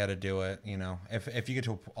exactly how to do it. If you get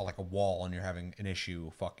to a wall and you're having an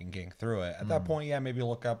issue fucking getting through it, at that point, yeah, maybe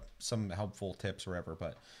look up some helpful tips or whatever.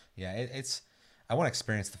 But yeah, it's I want to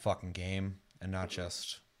experience the fucking game and not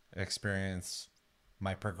just experience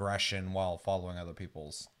my progression while following other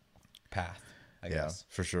people's path, I Yeah, guess.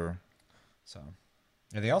 for sure. So,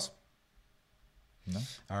 anything else? No.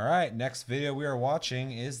 All right, next video we are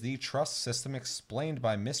watching is the Trust System explained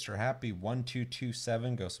by Mr. Happy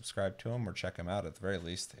 1227. Go subscribe to him or check him out at the very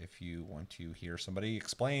least if you want to hear somebody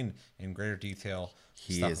explain in greater detail.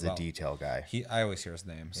 He stuff is about- a detail guy. I always hear his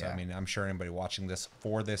name, so Yeah. I mean, I'm sure anybody watching this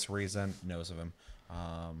for this reason knows of him.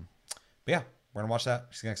 But yeah, we're gonna watch that.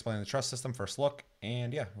 He's gonna explain the Trust System first look,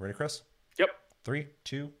 and yeah, ready, Chris? Yep. 3,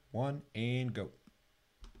 2, 1, and go.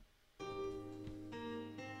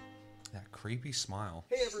 That creepy smile.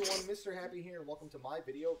 Hey everyone, Mr. Happy here, and welcome to my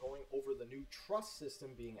video going over the new trust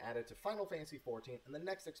system being added to Final Fantasy XIV and the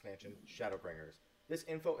next expansion, Shadowbringers. This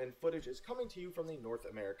info and footage is coming to you from the North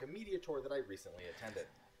America Media Tour that I recently attended.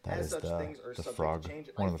 That As is such, the- things are the subject frog- to change,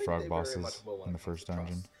 and one I of the think frog they very bosses much will when in it the comes first to trust.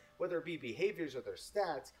 dungeon. Whether it be behaviors or their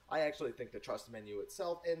stats, I actually think the trust menu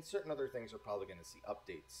itself and certain other things are probably going to see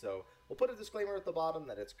updates. So we'll put a disclaimer at the bottom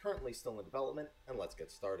that it's currently still in development, and let's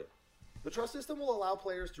get started. The trust system will allow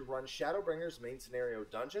players to run Shadowbringers main scenario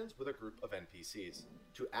dungeons with a group of NPCs.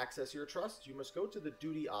 To access your trust, you must go to the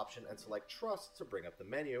duty option and select trust to bring up the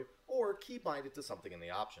menu, or keybind it to something in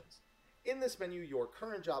the options. In this menu, your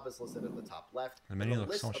current job is listed at the top left, The menu and a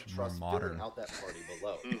looks list so of much more trusts modern. filling out that party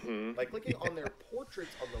below. Mm-hmm. By clicking on their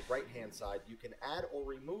portraits on the right-hand side, you can add or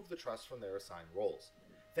remove the trust from their assigned roles.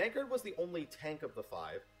 Vanguard was the only tank of the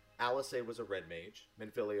 5, Alisaie was a red mage,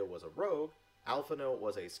 Minfilia was a rogue, Alphino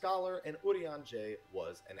was a scholar, and Urianger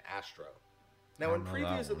was an astro. Now, in don't know that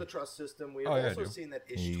previews of one. the Trust system, we Oh, have yeah, I also do. seen that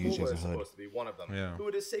He uses Ishtola a is hood. supposed to be one of them, Yeah. who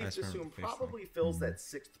it is safe Nice to assume representation. probably fills that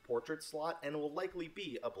 6th portrait slot and will likely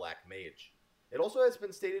be a black mage. It also has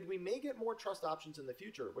been stated we may get more Trust options in the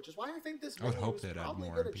future, which is why I think this I would menu hope is they'd add probably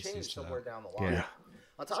more going to NPCs change to somewhere that. down the line. Yeah.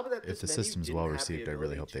 On top of that, If this the menu system's didn't well have the received, I really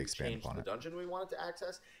ability hope they to expand change upon the it. dungeon we wanted to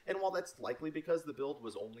access, and while that's likely because the build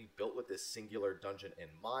was only built with this singular dungeon in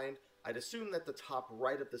mind, I'd assume that the top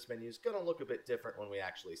right of this menu is going to look a bit different when we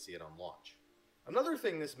actually see it on launch. Another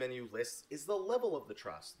thing this menu lists is the level of the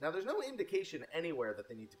Trust. Now, there's no indication anywhere that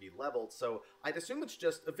they need to be leveled, so I'd assume it's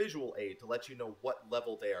just a visual aid to let you know what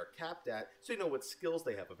level they are capped at, so you know what skills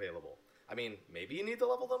they have available. I mean, maybe you need to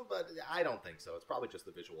level them, but I don't think so. It's probably just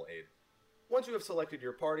the visual aid. Once you have selected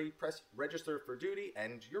your party, press register for duty,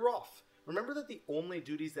 and you're off. Remember that the only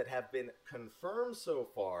duties that have been confirmed so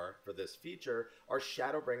far for this feature are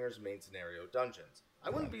Shadowbringer's main scenario dungeons. I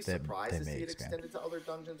wouldn't be they surprised to may see it expand. extended to other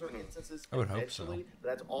dungeons or instances I would hope so. eventually, but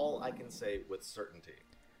that's all I can say with certainty.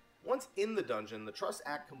 Once in the dungeon, the Trust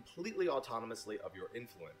act completely autonomously of your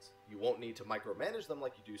influence. You won't need to micromanage them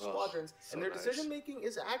like you do squadrons, so and their nice. decision-making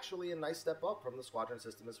is actually a nice step up from the squadron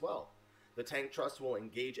system as well. The Tank Trust will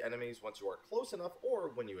engage enemies once you are close enough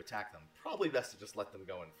or when you attack them. Probably best to just let them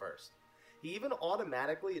go in first. He even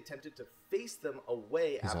automatically attempted to face them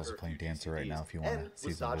away He's after also a playing few Dancer right TCDs, now if you wanna and see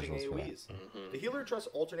was some dodging visuals for that. AoEs. The Healer Trust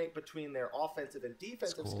alternate between their offensive and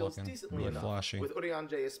defensive cool skills looking, decently really enough, flashy. with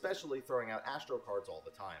Urianger especially throwing out Astro cards all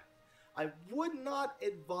the time. I would not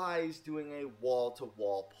advise doing a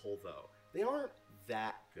wall-to-wall pull though. They aren't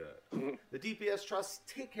that good. The DPS Trusts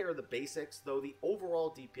take care of the basics, though the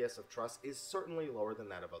overall DPS of Trust is certainly lower than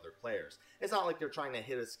that of other players. It's not like they're trying to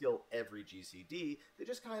hit a skill every GCD, they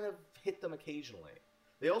just kind of hit them occasionally.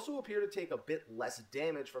 They also appear to take a bit less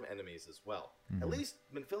damage from enemies as well. At least,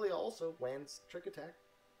 Minfilia also lands Trick Attack.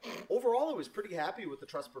 Overall, I was pretty happy with the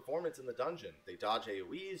Trust performance in the dungeon. They dodge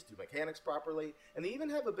AoEs, do mechanics properly, and they even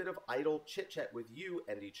have a bit of idle chit-chat with you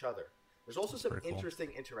and each other. There's also some pretty cool.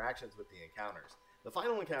 interesting interactions with the encounters. The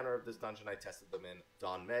final encounter of this dungeon I tested them in,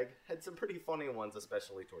 Don Meg, had some pretty funny ones,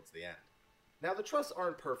 especially towards the end. Now, the Trusts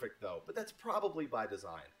aren't perfect though, but that's probably by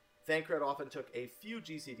design. Thancred often took a few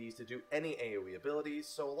GCDs to do any AoE abilities,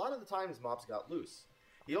 so a lot of the times mobs got loose.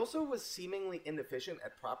 He also was seemingly inefficient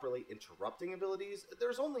at properly interrupting abilities.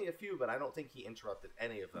 There's only a few, but I don't think he interrupted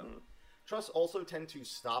any of them. Trusts also tend to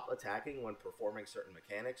stop attacking when performing certain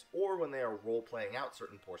mechanics, or when they are role-playing out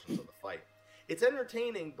certain portions of the fight. It's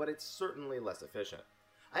entertaining, but it's certainly less efficient.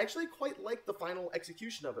 I actually quite liked the final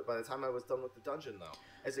execution of it by the time I was done with the dungeon though,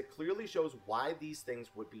 as it clearly shows why these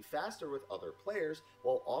things would be faster with other players,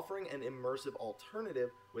 while offering an immersive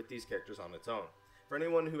alternative with these characters on its own. For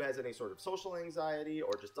anyone who has any sort of social anxiety,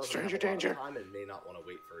 or just doesn't have a lot of time and may not want to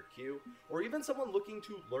wait for a queue, or even someone looking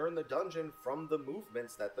to learn the dungeon from the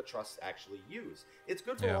movements that the Trusts actually use, it's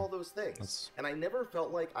good for Yeah, all those things. that's And I never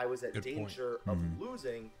felt like I was at good point. danger of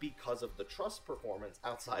losing because of the Trust performance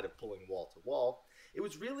outside of pulling wall to wall. It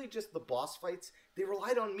was really just the boss fights. They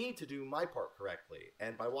relied on me to do my part correctly,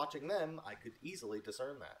 and by watching them, I could easily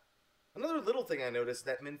discern that. Another little thing I noticed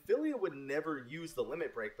that Minfilia would never use the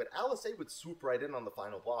limit break, but Alisei would swoop right in on the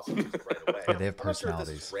final boss and use it right away. Yeah, they have I'm not sure if this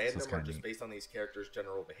personalities, is so random it's or kinda just neat. based on these characters'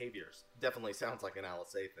 general behaviors. Definitely sounds like an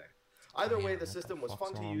Alisei thing. Either way, Man, the what the system was fuck's fun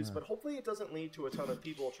to going on use, there? but hopefully it doesn't lead to a ton of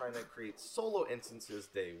people trying to create solo instances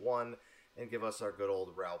day one and give us our good old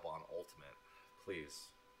Raubon Ultimate. Please.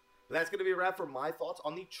 But that's going to be a wrap for my thoughts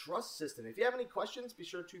on the Trust system. If you have any questions, be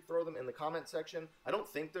sure to throw them in the comment section. I don't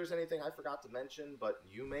think there's anything I forgot to mention, but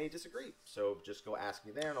you may disagree. So just go ask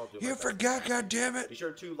me there and I'll do my You best. forgot, goddammit! Be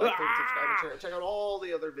sure to like, favorite, subscribe, and share. And check out all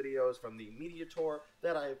the other videos from the media tour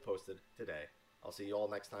that I have posted today. I'll see you all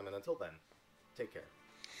next time, and until then, take care.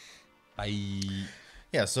 Bye.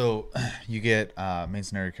 Yeah, so you get main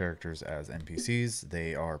scenario characters as NPCs.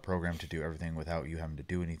 They are programmed to do everything without you having to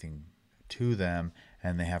do anything to them,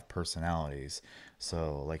 and they have personalities.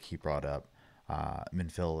 So, like he brought up,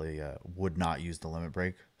 Minfilia would not use the limit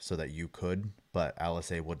break so that you could, but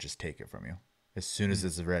Alisei would just take it from you. As soon as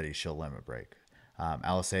it's ready, she'll limit break.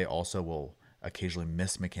 Alisei also will occasionally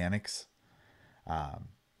miss mechanics,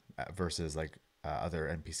 versus like other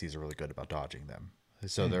NPCs are really good about dodging them.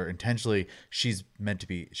 So they're intentionally, she's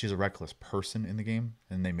a reckless person in the game,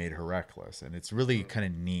 and they made her reckless. And it's really kind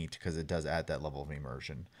of neat because it does add that level of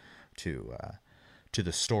immersion to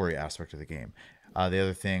the story aspect of the game. The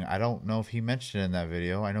other thing, I don't know if he mentioned it in that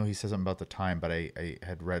video. I know he said something about the time, but I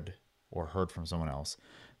had read or heard from someone else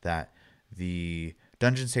that the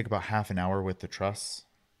dungeons take about half an hour with the Trusts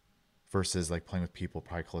versus like playing with people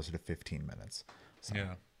probably closer to 15 minutes. So,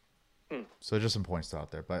 Yeah. So just some points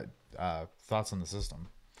out there. But thoughts on the system?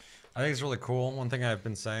 I think it's really cool. One thing I've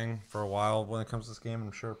been saying for a while when it comes to this game,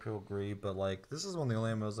 I'm sure people agree, but like this is one of the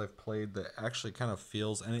only MMOs I've played that actually kind of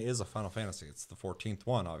feels, and it is a Final Fantasy. It's the 14th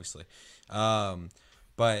one, obviously.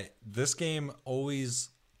 But this game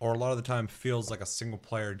always, or a lot of the time, feels like a single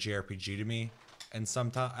player JRPG to me, and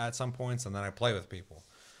at some points, and then I play with people.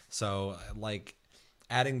 So like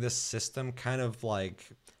adding this system kind of like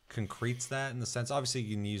concretes that in the sense, obviously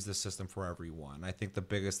you can use this system for wherever you want. I think the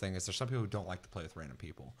biggest thing is there's some people who don't like to play with random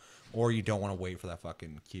people, or you don't want to wait for that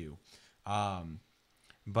fucking queue.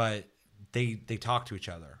 But they talk to each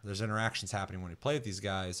other. There's interactions happening when you play with these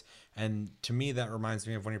guys, and to me that reminds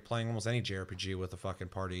me of when you're playing almost any JRPG with a fucking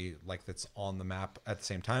party like that's on the map at the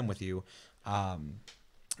same time with you.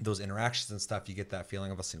 Those interactions and stuff, you get that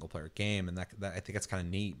feeling of a single player game, and that I think it's kind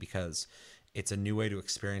of neat because it's a new way to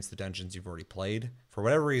experience the dungeons you've already played. For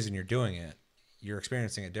whatever reason you're doing it, you're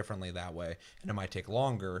experiencing it differently that way, and it might take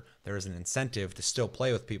longer. There is an incentive to still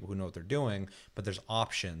play with people who know what they're doing, but there's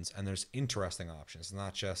options, and there's interesting options,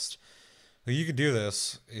 not just, well, you could do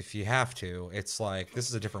this if you have to. It's like, this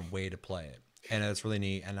is a different way to play it, and it's really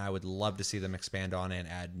neat, and I would love to see them expand on it and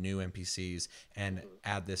add new NPCs and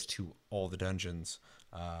add this to all the dungeons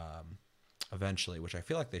eventually, which I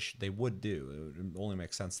feel like they would do. It would only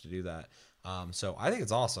make sense to do that. So I think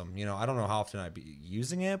it's awesome. You know, I don't know how often I'd be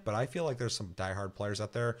using it, but I feel like there's some diehard players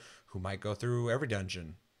out there who might go through every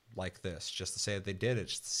dungeon like this just to say that they did it,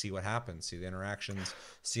 just to see what happens, see the interactions,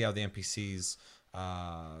 see how the NPCs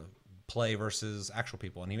play versus actual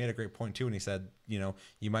people. And he made a great point too, and he said, you know,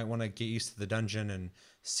 you might want to get used to the dungeon and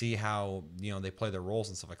see how, you know, they play their roles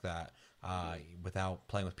and stuff like that without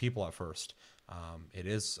playing with people at first. It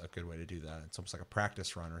is a good way to do that. It's almost like a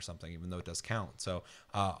practice run or something, even though it does count. So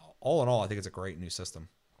all in all, I think it's a great new system.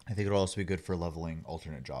 I think it'll also be good for leveling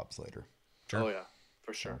alternate jobs later. Sure. Oh yeah,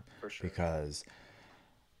 for sure. Because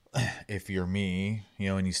if you're me, you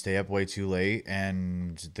know, and you stay up way too late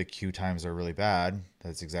and the queue times are really bad,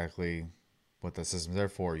 that's exactly what the system's there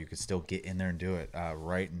for. You could still get in there and do it.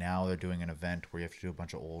 Right now they're doing an event where you have to do a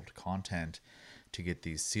bunch of old content to get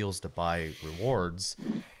these seals to buy rewards,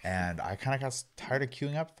 and I kind of got tired of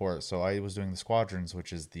queuing up for it, so I was doing the squadrons,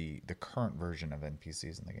 which is the current version of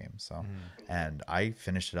NPCs in the game. So and I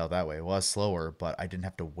finished it out that way. It was slower, but I didn't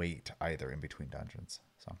have to wait either in between dungeons.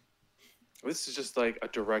 So This is just like a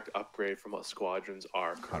direct upgrade from what squadrons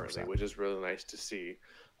are currently, 100%. which is really nice to see.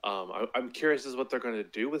 I'm curious as what they're going to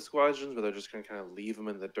do with squadrons, whether they're just going to kind of leave them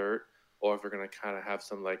in the dirt, or if they're going to kind of have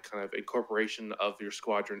some like kind of incorporation of your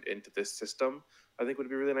squadron into this system. I think would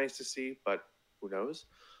be really nice to see, but who knows?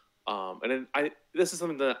 And then this is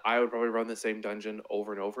something that I would probably run the same dungeon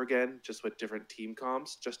over and over again, just with different team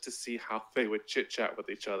comps, just to see how they would chit chat with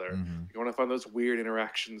each other. You want to find those weird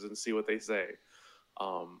interactions and see what they say.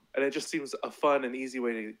 And it just seems a fun and easy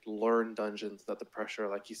way to learn dungeons without the pressure,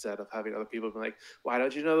 like you said, of having other people be like, "Why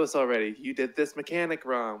don't you know this already? You did this mechanic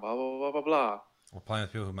wrong." Blah blah blah blah blah. We're playing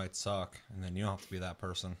with people who might suck, and then you don't have to be that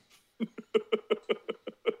person.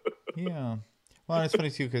 yeah. Well, it's funny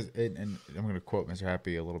too because, and I'm going to quote Mr.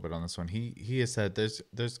 Happy a little bit on this one. He has said there's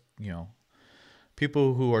you know,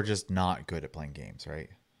 people who are just not good at playing games, right?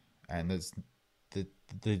 And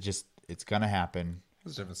they just, it's gonna happen.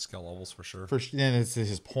 There's different skill levels for sure. And it's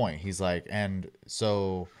his point. He's like, and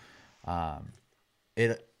so,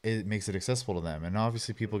 it makes it accessible to them. And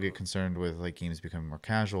obviously, people get concerned with like games becoming more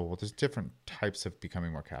casual. Well, there's different types of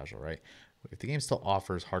becoming more casual, right? If the game still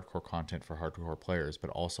offers hardcore content for hardcore players, but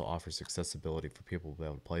also offers accessibility for people to be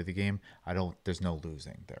able to play the game, there's no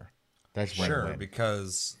losing there. That's Sure, win-win.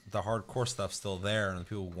 because the hardcore stuff's still there, and the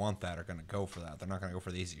people who want that are going to go for that. They're not going to go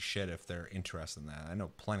for the easy shit if they're interested in that. I know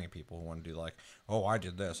plenty of people who want to do like, oh, I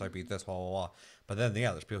did this, I beat this, blah, blah, blah. But then,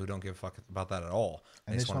 yeah, there's people who don't give a fuck about that at all.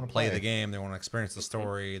 They just want to play the game. They want to experience the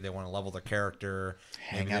story. They want to level their character.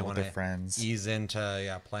 Hang Maybe out they with want their to friends. ease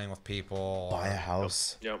into playing with people. Buy a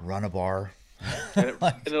house. Yep. Run a bar. And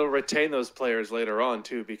it'll retain those players later on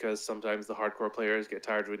too, because sometimes the hardcore players get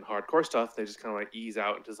tired of doing hardcore stuff. They just kind of like ease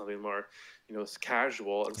out into something more, you know,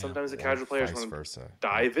 casual. And sometimes the casual players vice want to versa.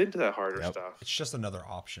 dive into that harder Yep. stuff. It's just another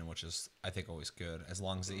option, which is, I think, always good, as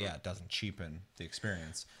long as it doesn't cheapen the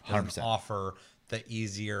experience. It doesn't 100%. offer the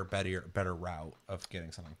easier, better route of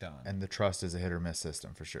getting something done. And the trust is a hit or miss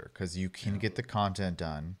system for sure, because you can get the content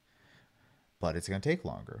done, but it's going to take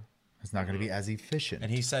longer. It's not going to be as efficient.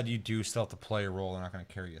 And he said you do still have to play a role. They're not going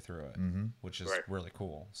to carry you through it, which is Right. really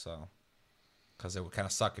cool. So, because it would kind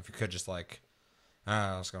of suck if you could just like,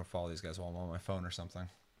 I was going to follow these guys while I'm on my phone or something.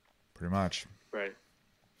 Pretty much. Right.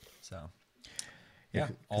 So, yeah,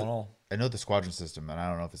 all in all, I know the squadron system, and I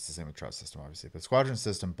don't know if it's the same with trust system, obviously, but squadron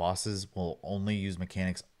system bosses will only use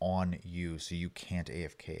mechanics on you, so you can't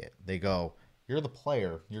AFK it. They go, you're the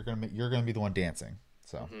player, you're gonna be the one dancing.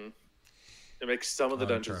 So It makes some of the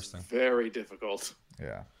dungeons interesting. very difficult.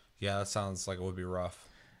 yeah. Yeah, that sounds like it would be rough.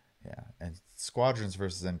 Yeah, and squadrons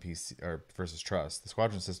versus NPC or versus trust. The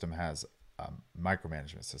squadron system has a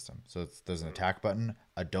micromanagement system. So there's an attack button,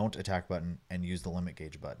 a don't attack button, and use the limit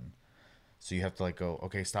gauge button. So you have to like go,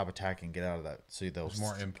 okay, stop attacking, get out of that. So they'll There's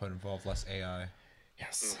more input involved, less AI.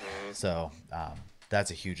 yes. So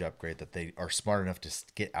that's a huge upgrade that they are smart enough to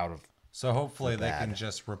get out of. So hopefully they can bad.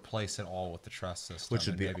 just replace it all with the trust system, Which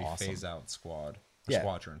would and be maybe awesome. phase out Yeah.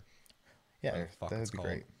 squadron. Yeah, Whatever the fuck that it's would be called.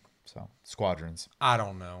 great. So squadrons. I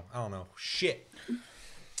don't know. Shit.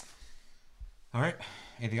 All right.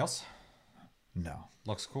 Anything else? No.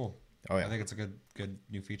 Looks cool. Oh, yeah. I think it's a good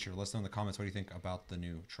new feature. Let us know in the comments what do you think about the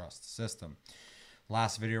new trust system.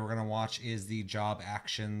 Last video we're gonna watch is the job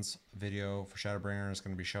actions video for Shadowbringer. It's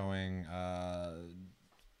gonna be showing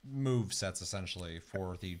move sets essentially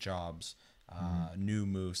for the jobs, new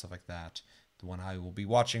moves, stuff like that. The one I will be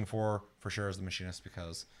watching for sure is the Machinist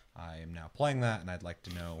because I am now playing that and I'd like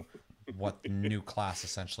to know what the new class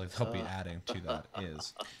essentially they'll be adding to that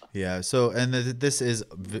is. Yeah. So and this is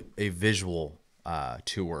a visual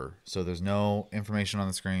tour. So there's no information on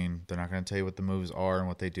the screen. They're not going to tell you what the moves are and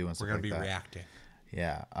what they do and stuff We're gonna like be that. reacting.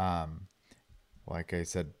 Yeah. Like I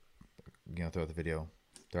said, throughout the video,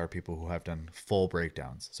 there are people who have done full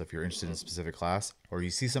breakdowns. So if you're interested in a specific class, or you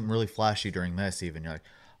see something really flashy during this, even you're like,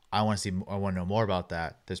 I want to know more about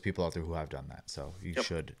that. There's people out there who have done that, so you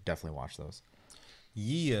should definitely watch those.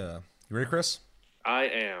 Yeah. You ready, Chris? I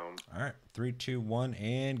am. All right. 3, 2, 1,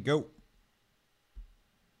 and go.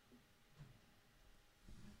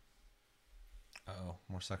 Uh-oh.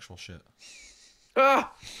 More sexual shit.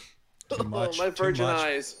 Ah! Too much. My too virgin much.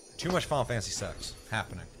 eyes. Too much Final Fantasy sex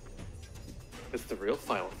happening. It's the real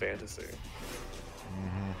Final Fantasy.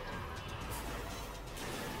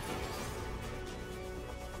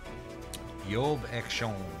 Yob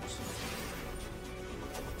Actions.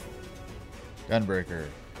 Gunbreaker.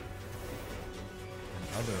 And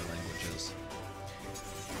other languages.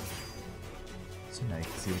 So now you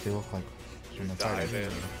can see what they look like from the side. Dive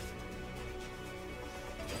in.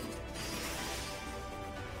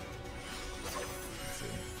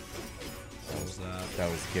 What was that? That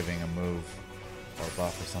was giving a move or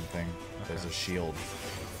buff or something. There's a shield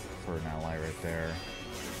for an ally right there.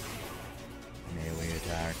 Melee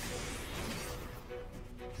attack.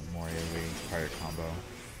 And more AoE, prior combo.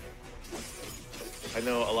 I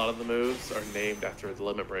know a lot of the moves are named after the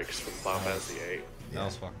limit breaks from Final Fantasy VIII. That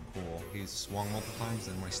was fucking cool. He swung multiple times,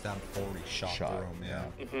 and when he stabbed forward, he shot through him. Yeah.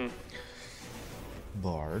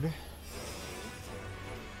 Bard.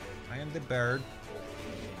 I am the bird.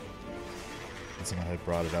 And someone had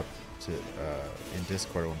brought it up to in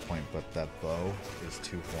Discord at one point, but that bow is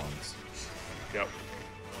 2 horns. Yep.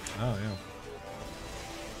 Oh, yeah.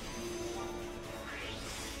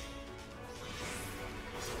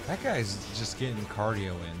 That guy's just getting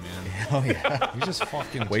cardio in, man. Oh yeah. He's just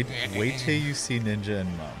fucking. Wait till you see Ninja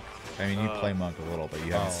and Monk. I mean, you play Monk a little, but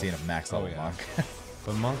you haven't seen a max level yeah. Monk.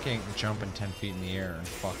 But Monk ain't jumping 10 feet in the air and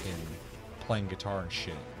fucking playing guitar and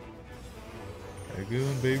shit. How you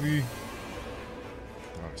going, baby?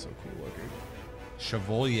 Oh, so cool looking.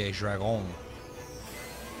 Chevalier Dragon.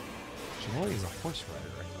 Chevalier is a horse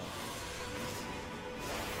rider, I thought.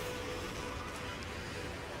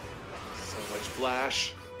 So much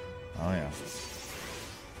flash. Oh yeah.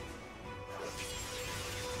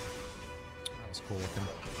 That was cool looking.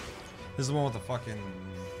 This is the one with the fucking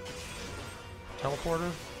teleporter?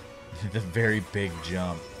 The very big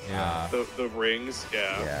jump. Yeah. The rings,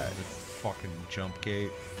 yeah. Yeah. The fucking jump gate.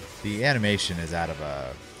 The animation is out of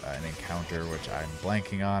an encounter, which I'm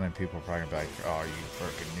blanking on, and people are probably gonna be like, "Oh, you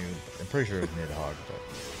freaking noob." I'm pretty sure it was Nidhogg,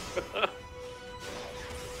 but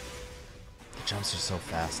the jumps are so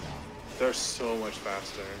fast now. They're so much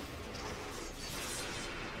faster.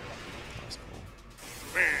 That was cool.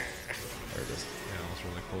 There it is. Yeah, that was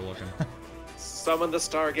really cool looking. Summon the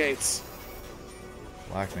Stargates.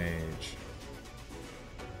 Black Mage.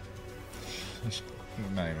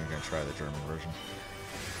 I'm not even gonna try the German version.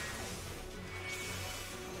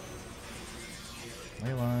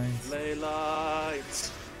 Ley lines. Ley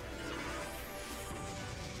lights.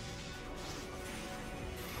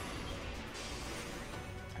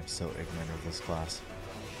 I'm so ignorant of this class.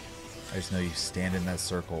 I just know you stand in that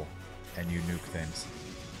circle and you nuke things.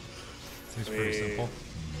 Seems pretty Wait. simple.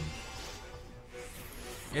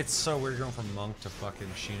 It's so weird going from Monk to fucking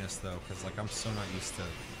Machinist, though, because, like, I'm so not used to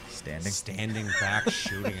Standing? standing back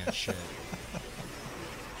shooting at shit.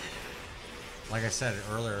 like I said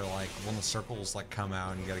earlier, like when the circles like come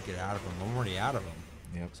out and you got to get out of them, I'm already out of them.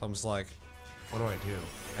 Yep. So I'm just like, what do I do?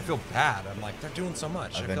 I feel bad. I'm like, they're doing so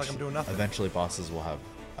much. I feel like I'm doing nothing. Eventually, bosses will have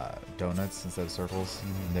donuts instead of circles,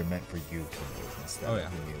 and they're meant for you to move instead Oh, yeah.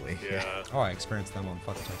 of the melee. Yeah. Oh, I experienced them on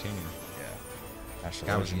fucking Titanium. Yeah. Astral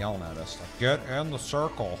Guy was Legend. yelling at us, like, get in the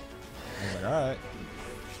circle. I was like, all right.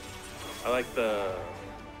 I like the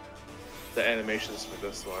animations for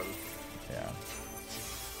this one. Yeah.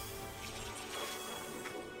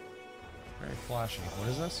 Very flashy. What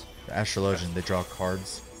is this? The Astral Legend, they draw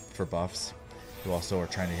cards for buffs. You also are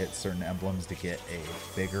trying to hit certain emblems to get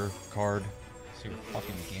a bigger card. So you're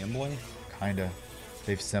fucking gambling? Kinda.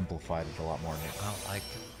 They've simplified it a lot more. I don't like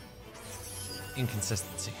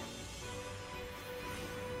inconsistency.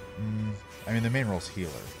 I mean, the main role's healer,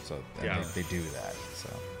 so and Yeah. they do that. So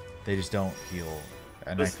they just don't heal.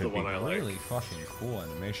 And This I is the could be. one I like. Really fucking cool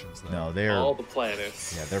animations, though. No, they're All the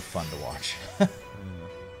planets. yeah, they're fun to watch. Yeah.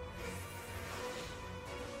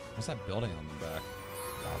 What's that building on the back?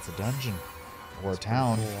 It's a dungeon or a pretty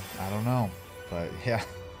town. cool. I don't know, but yeah.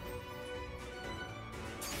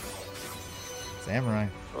 Samurai.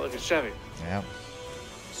 Oh, look at Chevy. Yeah.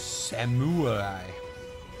 Samurai.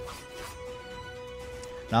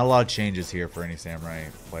 Not a lot of changes here for any samurai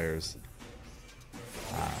players.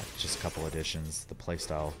 Just a couple additions. The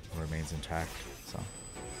playstyle remains intact. So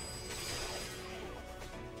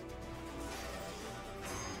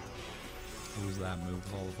Who's that move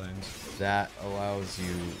with all the things? that allows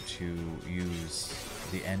you to use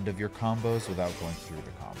the end of your combos without going through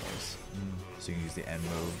the combos. So you can use the end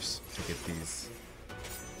moves to get these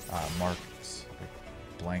marks, like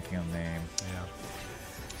blanking on the name. Yeah.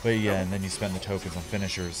 But yeah, and then you spend the tokens on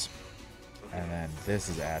finishers, and then this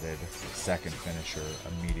is added second finisher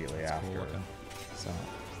immediately Cool after. looking. So,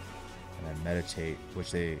 and then meditate,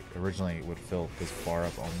 which they originally would fill this bar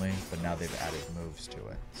up only, but now they've added moves to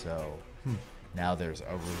it. So now there's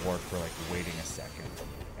a reward for like waiting a second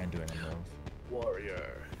and doing a move.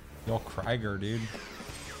 Warrior. Yo, Krieger, dude.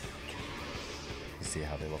 You see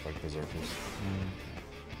how they look like berserkers.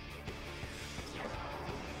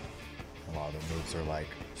 A lot of the moves are like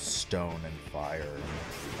stone and fire and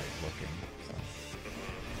like looking. So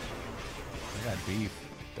I got beef.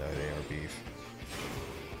 they are beef.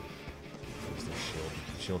 There's the shield,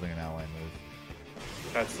 shielding an ally move.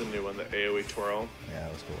 That's the new one, the AoE twirl. Yeah,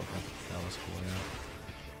 that was cool looking. That was cool, yeah.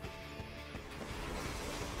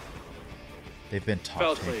 They've been top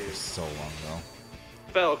Fell tank for cleave. so long though.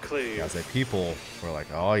 Fell cleave. Yeah, it's like people were like,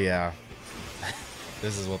 oh yeah,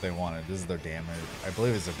 this is what they wanted. This is their damage. I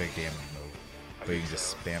believe it's a big damage move, but you can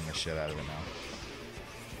just spam the shit out of it now.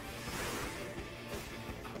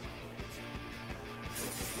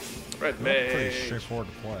 Red Pretty Mage. straightforward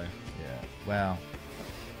to play. Yeah. Well.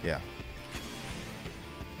 Yeah.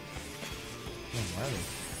 Man, why are they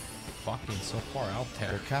fucking so far out They're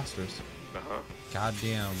there? casters. Uh-huh.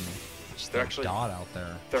 Goddamn. Just They're a actually- dot out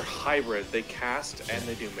there. They're hybrid. They cast and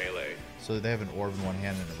they do melee. So they have an orb in one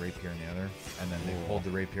hand and a rapier in the other, and then they Cool. hold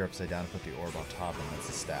the rapier upside down and put the orb on top, and that's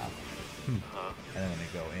the staff. Uh-huh. And then when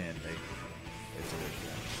they go in, it's a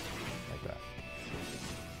rapier like that.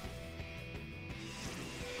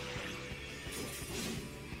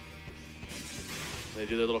 They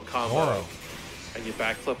do their little combo. Goro. And you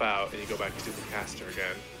backflip out and you go back to the caster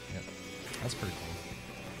again. Yep. That's pretty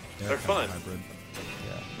cool. They're kinda fun. Hybrid.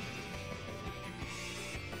 Yeah.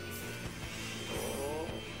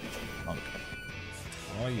 Monk.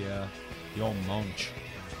 Oh yeah. Yo, Munch.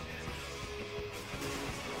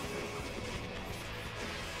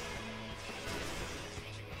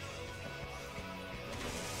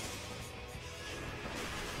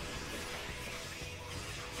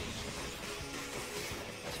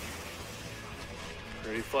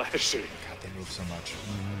 Pretty flashy. God, they move so much.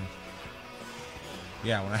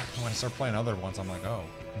 Yeah, when I start playing other ones, I'm like, oh,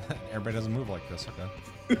 everybody doesn't move like this. Okay.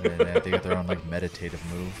 And then they got their own like meditative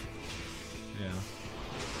move. Yeah.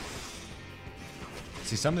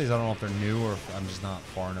 See, some of these I don't know if they're new or if I'm just not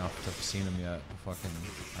far enough to have seen them yet. Fucking,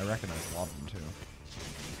 I recognize a lot of them too.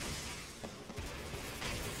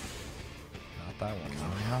 Not that one. though.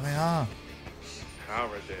 Kamehameha.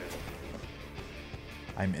 Howard did.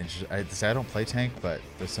 I'm interested. I say I don't play tank, but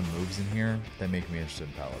there's some moves in here that make me interested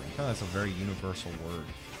in paladin. I feel that's a very universal word.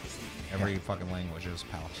 Every fucking language is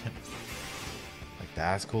paladin. Like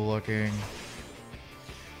that's cool looking.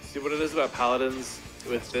 See what it is about paladins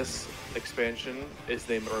with this expansion is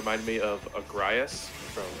they remind me of Agrias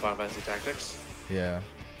from Final Fantasy Tactics. Yeah.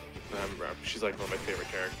 She's like one of my favorite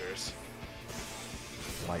characters.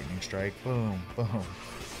 Lightning strike. Boom. Boom.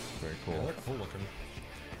 Very Yeah, cool. they're cool looking.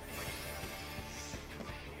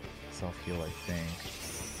 Self heal, I think.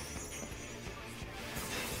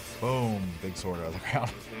 Boom! Big sword out of the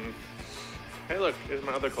ground. Hey, look, here's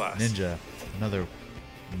my other class. Ninja, another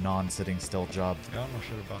non-sitting still job. I don't know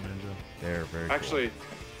shit about Ninja. They're very cool. Actually,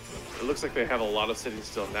 it looks like they have a lot of sitting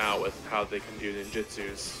still now with how they can do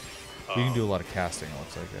ninjutsus. You can do a lot of casting, it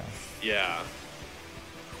looks like, yeah. Yeah.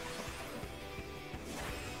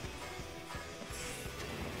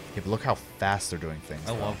 Yeah, but look how fast they're doing things.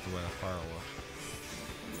 I though. love the way the fire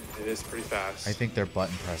looks. It is pretty fast. I think their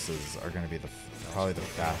button presses are going to be probably the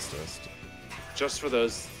fastest. just for the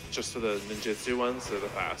ninjutsu ones, they're the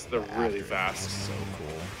fast. They're really fast. So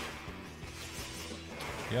cool.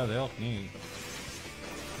 Yeah, they look neat.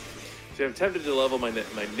 See, I'm tempted to level my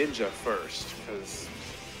ninja first because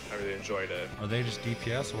I really enjoyed it. Are they just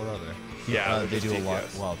DPS? What are they? Yeah, they're they just do a lot.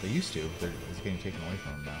 DPS. Well, they used to. It's getting taken away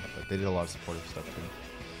from them now, but they did a lot of supportive stuff too.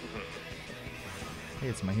 Hey,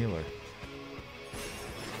 it's my healer.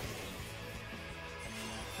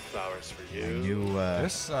 Flowers for you. I knew.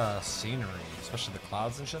 This scenery, especially the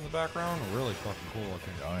clouds and shit in the background, are really fucking cool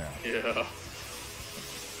looking. Oh yeah. Yeah.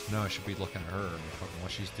 No, I should be looking at her and fucking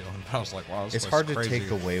what she's doing. But I was like, wow, this It's place hard is to crazy.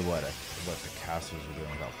 take away what the casters are doing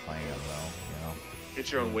without playing them, though. You know.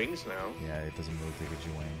 Get your own wings now. Yeah, it doesn't move. They get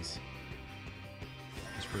you wings.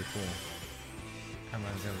 It's pretty cool. Kind of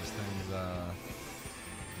reminds me of those things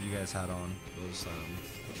you guys had on. Those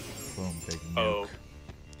Boom, big nuke. Oh.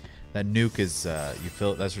 That nuke is you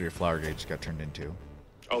fill. That's what your flower gauge got turned into.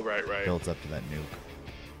 Oh, right. Builds up to that nuke.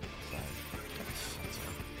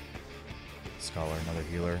 Scholar, another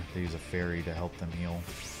healer. They use a fairy to help them heal.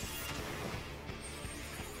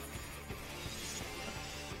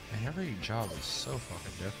 and every job is so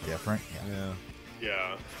fucking different. Different. Yeah. Yeah.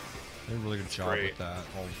 Yeah. They did a really good job great. with that.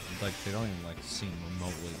 All, like they don't even like seem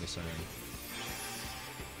remotely the same.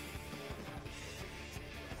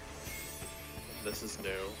 This is new.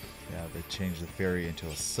 Yeah, they changed the fairy into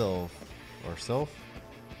a sylph. Or sylph?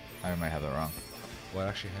 I might have that wrong. What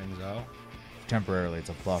actually hangs out? Temporarily, it's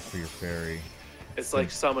a buff for your fairy. It's like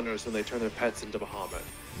summoners when they turn their pets into Bahamut.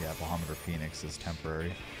 Yeah, Bahamut or Phoenix is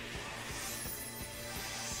temporary.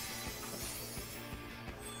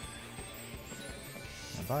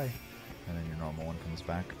 And bye. And then your normal one comes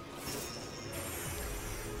back.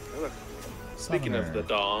 Oh, look. Speaking of the Summoner.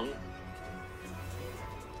 dong,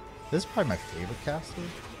 This is probably my favorite caster.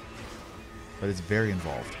 But it's very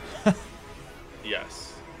involved.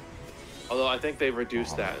 yes. Although I think they've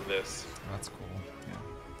reduced that in this. That's cool.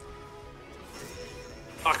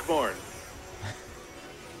 Yeah. Akmorn.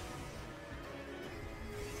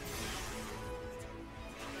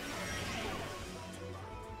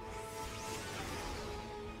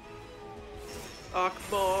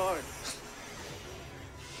 Akmorn.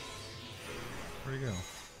 Where'd he go?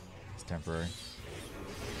 It's temporary.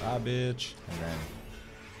 Bye, bitch. And then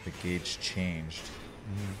the gauge changed.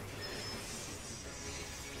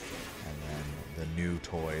 And then the new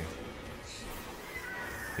toy,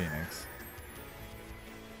 Phoenix.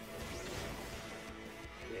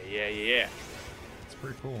 Yeah. It's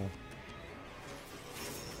pretty cool.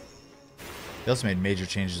 They also made major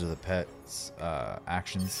changes to the pet's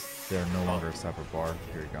actions. They're no longer a separate bar.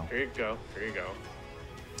 Here you go. Here you go.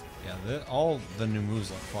 Yeah, all the new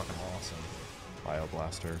moves look fucking awesome.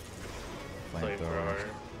 Bioblaster. Flamethrower. Flamethrower.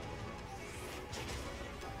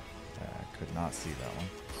 Could not see that one.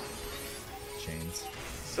 Chains.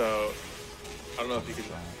 So, I don't know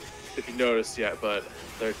if you noticed yet, but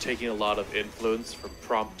they're taking a lot of influence from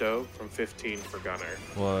Prompto from 15 for Gunner.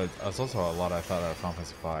 Well, it's also a lot I thought out of Final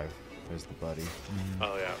Fantasy 5. There's the buddy.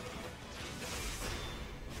 Oh yeah.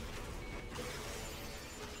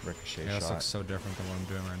 Ricochet Yeah, this shot. looks so different than what I'm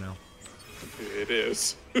doing right now. It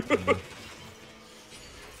is.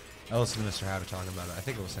 I listened to Mr. Hatter talking about it. I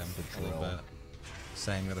think it was him a little drill. bit.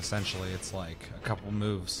 Saying that essentially it's like a couple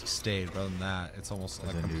moves stayed, but other than that, it's almost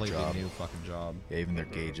like It's a a new completely job. new fucking job. Yeah, even their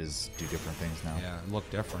gauges do different things now. Yeah, it looked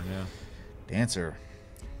different, yeah. Dancer.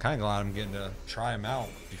 Kind of glad I'm getting to try them out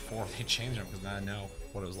before they change them, because now I know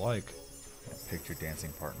what it was like. Yeah, pick your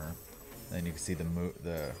dancing partner. And then you can see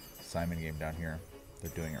the Simon game down here. They're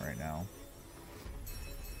doing it right now.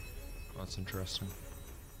 That's interesting.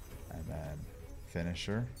 And then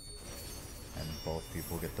finisher. And both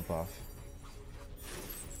people get the buff.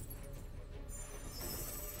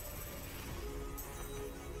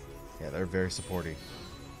 Yeah, they're very supporty.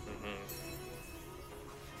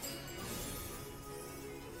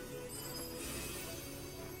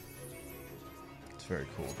 It's very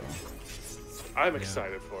cool though. I'm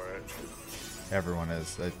excited for it. Everyone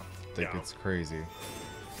is. I think Yeah. it's crazy.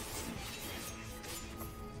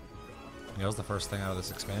 Yeah, that was the first thing out of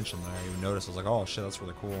this expansion that I even noticed. I was like, oh shit, that's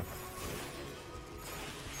really cool.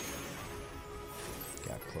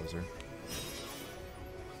 Gap closer.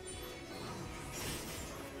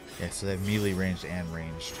 Yeah, so they have melee ranged and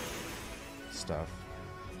ranged stuff.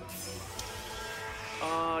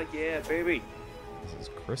 Yeah, baby. This is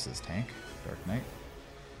Chris's tank, Dark Knight.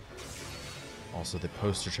 Also the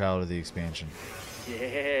poster child of the expansion.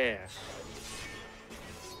 Yeah.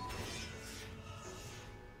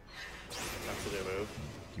 That's a new move.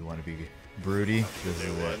 You want to be broody? This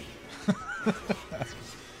New is it. one.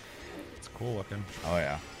 It's cool looking. Oh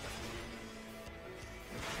yeah.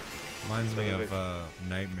 Reminds me of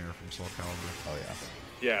Nightmare from Soul Calibur. Oh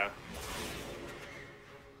yeah. Yeah.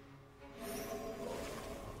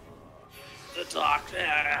 The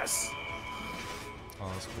darkness.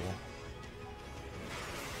 Oh, that's cool.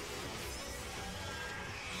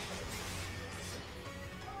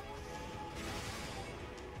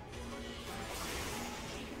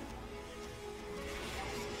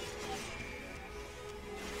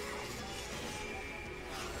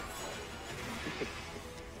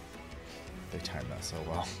 They timed that so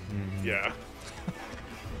well. Yeah.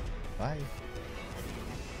 Bye.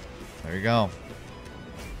 There you go.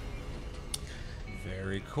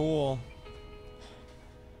 Very cool.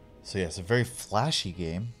 So yeah, it's a very flashy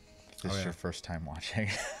game. If this Oh, is yeah. your first time watching.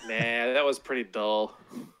 Man, that was pretty dull.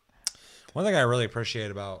 One thing I really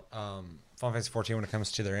appreciate about Final Fantasy 14 when it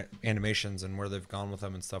comes to their animations and where they've gone with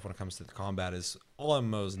them and stuff when it comes to the combat is all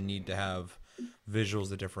MMOs need to have visuals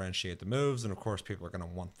that differentiate the moves, and of course people are going to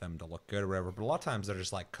want them to look good or whatever, but a lot of times they're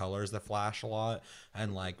just like colors that flash a lot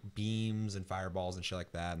and like beams and fireballs and shit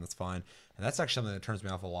like that, and that's fine. And that's actually something that turns me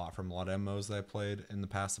off a lot from a lot of MMOs that I played in the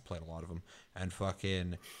past. I played a lot of them, and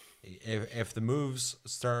fucking if the moves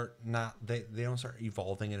start not they don't start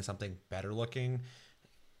evolving into something better looking,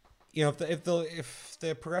 you know, if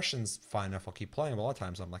the progression's fine enough, I'll keep playing. But a lot of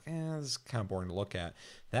times I'm like, this is kind of boring to look at.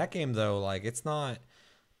 That game though, like it's not.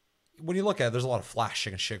 When you look at it, there's a lot of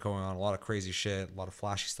flashing and shit going on, a lot of crazy shit, a lot of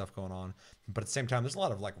flashy stuff going on. But at the same time, there's a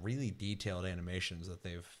lot of like really detailed animations that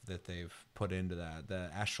they've put into that. The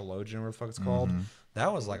Astrologian, whatever the fuck it's called,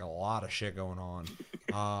 that was like a lot of shit going on.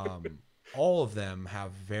 All of them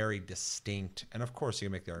have very distinct, and of course you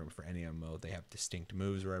can make the argument for any MMO, they have distinct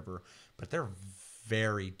moves or whatever, but they're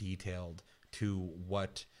very detailed to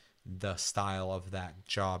what the style of that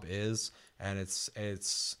job is, and it's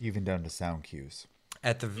Even down to sound cues.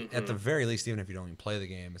 at the very least, even if you don't even play the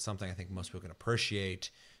game, it's something I think most people can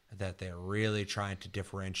appreciate, that they're really trying to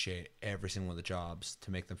differentiate every single one of the jobs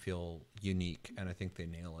to make them feel unique, and I think they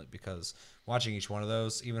nail it, because watching each one of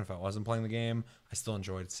those, even if I wasn't playing the game, I still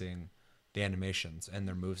enjoyed seeing the animations and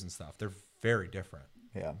their moves and stuff. They're very different.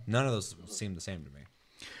 Yeah. None of those seem the same to me.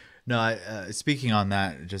 No, speaking on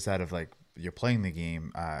that, just out of like you're playing the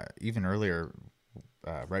game, even earlier,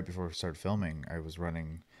 right before we started filming, I was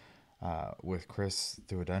running with Chris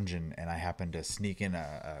through a dungeon, and I happened to sneak in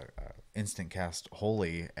a instant cast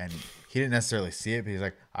Holy, and he didn't necessarily see it, but he's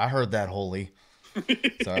like, I heard that Holy.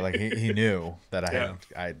 So like he knew that I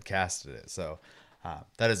had casted it. So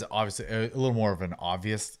that is obviously a little more of an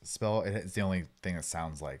obvious spell. It's the only thing that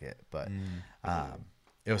sounds like it, but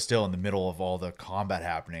it was still in the middle of all the combat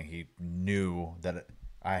happening. He knew that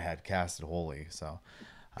I had casted Holy, so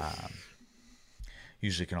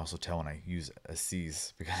usually can also tell when I use a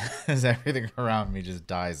seize, because everything around me just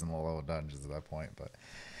dies in the lower dungeons at that point. But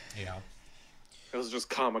Yeah. It was just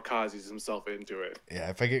kamikazes himself into it. yeah,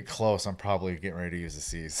 if I get close, I'm probably getting ready to use a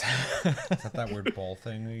seize. Is that weird ball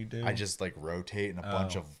thing that you do? I just like rotate, and a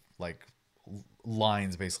bunch of like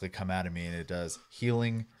lines basically come out of me, and it does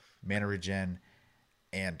healing, mana regen,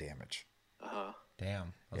 and damage.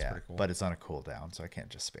 Damn. That's Yeah, pretty cool. but it's on a cooldown, so I can't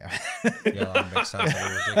just spam it. Yeah, that makes sense. It'd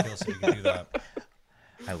be ridiculous if you could do that.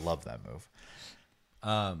 I love that move.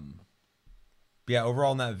 Yeah,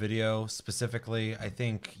 overall in that video specifically, I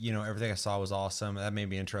think, you know, everything I saw was awesome. That made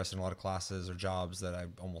me interested in a lot of classes or jobs that I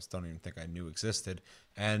almost don't even think I knew existed.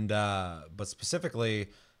 And but specifically,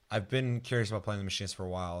 I've been curious about playing the machines for a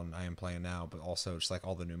while, and I am playing now, but also just like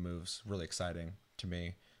all the new moves, really exciting to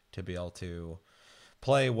me to be able to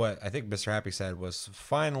play what I think Mr. Happy said was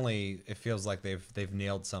finally, it feels like they've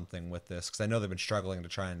nailed something with this, because I know they've been struggling to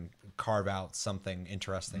try and carve out something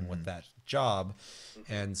interesting with that job,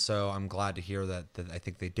 and so I'm glad to hear that I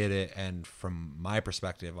think they did it. And from my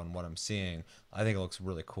perspective on what I'm seeing, I think it looks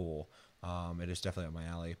really cool. It is definitely up my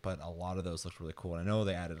alley, but a lot of those look really cool, and I know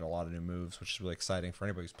they added a lot of new moves, which is really exciting for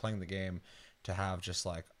anybody who's playing the game to have just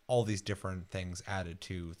like all these different things added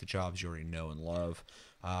to the jobs you already know and love.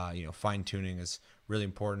 You know, fine tuning is really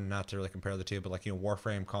important, not to really compare the two, but like, you know,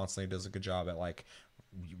 Warframe constantly does a good job at like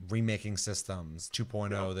remaking systems,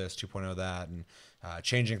 2.0 this, 2.0 that, and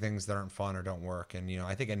changing things that aren't fun or don't work. And, you know,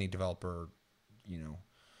 I think any developer, you know,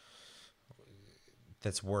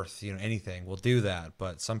 that's worth, you know, anything will do that,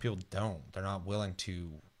 but some people don't. They're not willing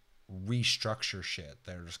to restructure shit.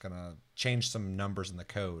 They're just gonna change some numbers in the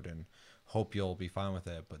code and hope you'll be fine with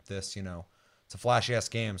it. But this, it's a flashy ass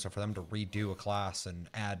game, so for them to redo a class and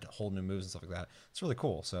add whole new moves and stuff like that, it's really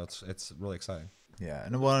cool. So it's really exciting. Yeah,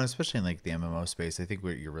 and well, especially in like the MMO space, I think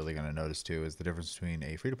what you're really going to notice too is the difference between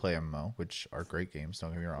a free-to-play MMO, which are great games,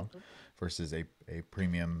 don't get me wrong, versus a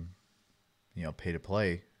premium,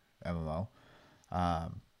 pay-to-play MMO.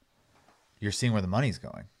 You're seeing where the money's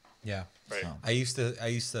going. Yeah, Right. I used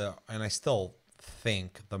to, and I still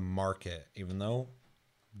think the market, even though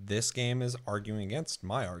this game is arguing against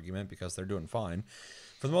my argument because they're doing fine.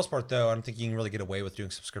 For the most part, though, I don't think you can really get away with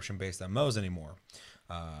doing subscription-based MMOs anymore.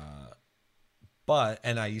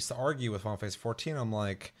 And I used to argue with Final Fantasy 14. I'm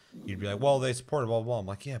like, you'd be like, well, they support it, blah, blah, blah. I'm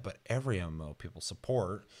like, yeah, but every MMO people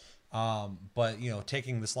support. But,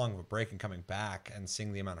 taking this long of a break and coming back and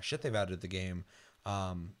seeing the amount of shit they've added to the game,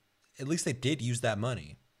 at least they did use that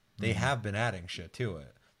money. They have been adding shit to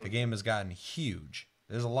it. The game has gotten huge.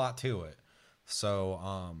 There's a lot to it. So,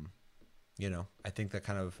 I think that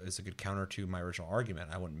kind of is a good counter to my original argument.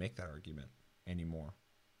 I wouldn't make that argument anymore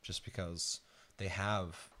just because they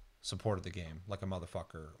have supported the game like a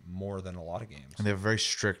motherfucker more than a lot of games. And they have a very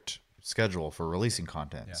strict schedule for releasing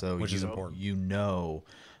content. Yeah, So which is important.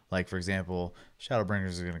 Like for example, Shadowbringers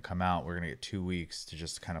is going to come out. We're going to get 2 weeks to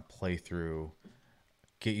just kind of play through,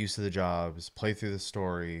 get used to the jobs, play through the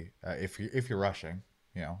story. If you're rushing,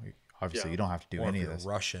 obviously you don't have to do Or any if of you're this.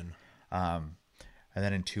 Russian. And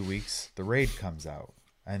then in 2 weeks, the raid comes out.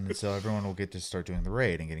 And so everyone will get to start doing the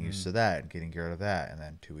raid and getting used to that and getting geared out of that. And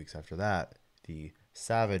then 2 weeks after that, the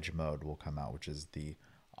Savage mode will come out, which is the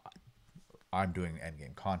I'm doing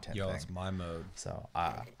endgame content Yo, thing. that's my mode. So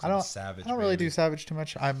I'm I don't Savage, really baby. do Savage too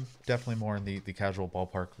much. I'm definitely more in the casual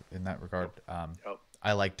ballpark in that regard. Yep.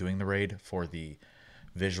 I like doing the raid for the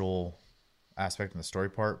visual aspect and the story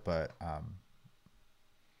part, but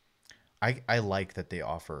I like that they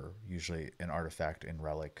offer usually an artifact in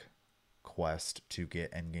Relic quest to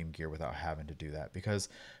get endgame gear without having to do that, because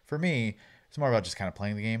for me it's more about just kind of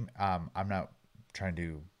playing the game. I'm not trying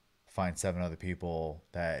to find 7 other people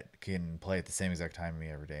that can play at the same exact time as me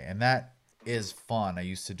every day, and that is fun. I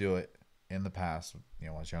used to do it in the past, when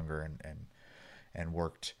I was younger and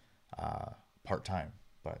worked part-time,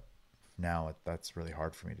 but now that's really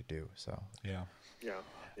hard for me to do. So Yeah. Yeah.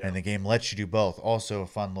 and the game lets you do both. Also,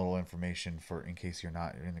 fun little information for in case you're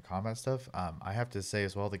not in the combat stuff. I have to say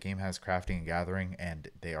as well, the game has crafting and gathering, and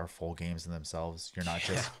they are full games in themselves. You're not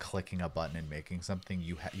just clicking a button and making something.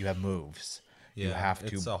 You have moves. You Yeah, have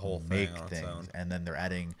it's to a whole make thing on its things, own. and then they're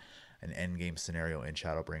adding an end game scenario in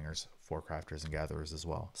Shadowbringers for crafters and gatherers as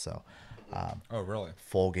well. So, Oh, really?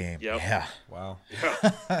 full game. Yep. Yeah. Wow.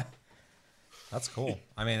 That's cool.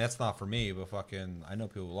 I mean, that's not for me, but fucking, I know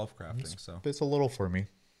people who love crafting, so It's a little for me.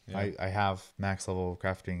 Yeah. I have max level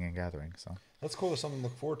crafting and gathering. So that's cool. There's something to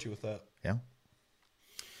look forward to with that. yeah.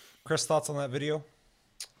 Chris, thoughts on that video?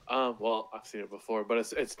 Well, I've seen it before, but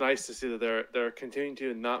it's nice to see that they're continuing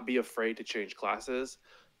to not be afraid to change classes,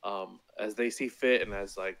 as they see fit and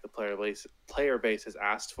as like the player base has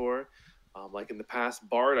asked for. Like in the past,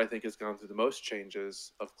 Bard I think has gone through the most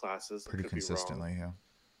changes of classes. I Pretty could be wrong. consistently. Yeah.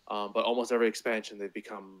 But almost every expansion they've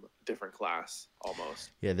become a different class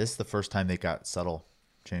almost. Yeah, this is the first time they got subtle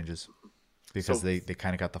changes because So- they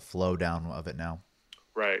kind of got the flow down of it now.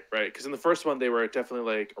 Right. Because in the first one they were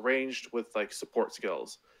definitely like arranged with like support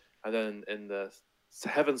skills, and then in the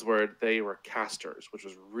Heavensward they were casters, which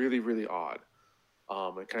was really really odd.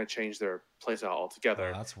 It kind of changed their playstyle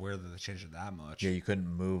altogether. That's weird that they changed it that much. Yeah, you couldn't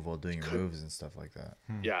move while doing your moves and stuff like that.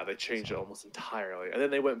 Yeah, they changed it almost entirely, and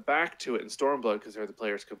then they went back to it in Stormblood because they heard the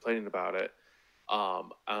players complaining about it.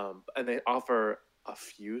 And they offer a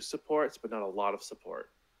few supports, but not a lot of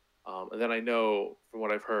support. And then I know from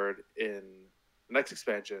what I've heard in the next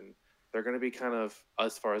expansion, they're going to be kind of,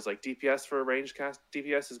 as far as like DPS for ranged cast,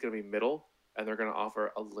 DPS is going to be middle, and they're going to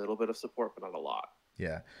offer a little bit of support, but not a lot.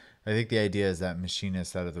 Yeah, I think the idea is that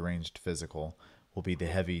machinist out of the ranged physical will be the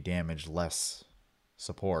heavy damage, less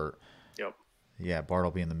support. Yep. Yeah, Bard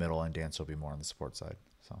will be in the middle and Dance will be more on the support side.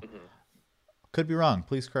 So could be wrong.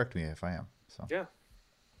 Please correct me if I am. So Yeah.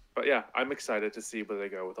 But yeah, I'm excited to see where they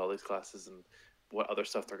go with all these classes and what other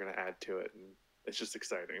stuff they're going to add to it. And it's just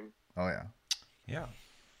exciting. oh yeah. Yeah.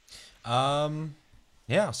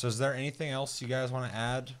 Yeah. So, is there anything else you guys want to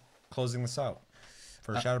add closing this out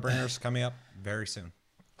for Shadowbringers coming up very soon?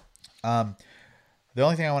 The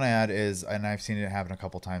only thing I want to add is, and I've seen it happen a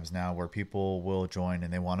couple times now, where people will join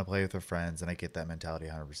and they want to play with their friends, and I get that mentality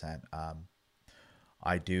 100%.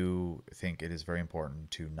 I do think it is very important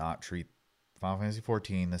to not treat Final Fantasy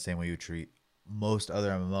XIV the same way you treat most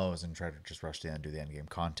other MMOs and try to just rush in and do the end game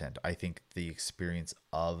content. I think the experience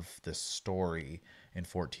of the story in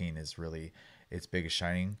 14 is really its biggest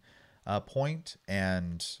shining point.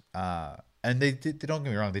 And they don't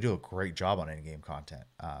get me wrong, they do a great job on end game content.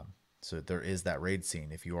 So there is that raid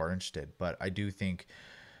scene if you are interested, but I do think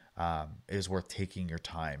it is worth taking your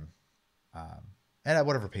time, and at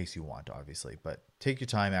whatever pace you want, obviously, but take your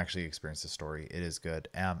time, actually experience the story. It is good.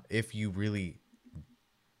 If you really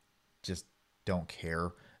just don't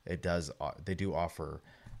care, they do offer,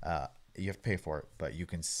 you have to pay for it, but you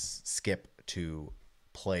can skip to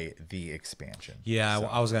play the expansion. Yeah, So,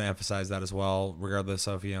 I was going to emphasize that as well, regardless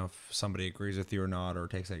of, if somebody agrees with you or not, or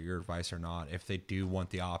takes out your advice or not. If they do want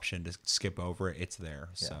the option to skip over it, it's there.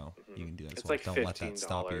 So you can do that as It's well. like Don't let that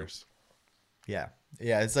stop you. $15.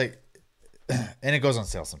 yeah, it's like, and it goes on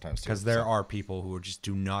sale sometimes too. Because there are people who just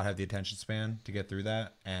do not have the attention span to get through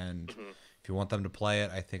that. And if you want them to play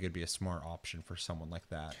it, I think it'd be a smart option for someone like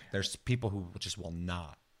that. There's people who just will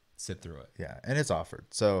not sit through it. Yeah, and it's offered.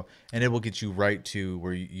 So, and it will get you right to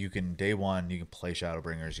where you can, day one, you can play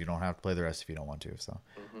Shadowbringers. You don't have to play the rest if you don't want to. So,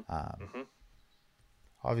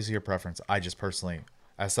 obviously your preference. I just personally,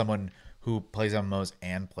 as someone who plays MMOs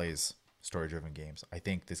and plays story-driven games, I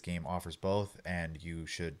think this game offers both, and you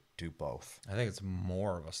should do both. I think it's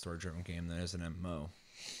more of a story-driven game than it is an MMO.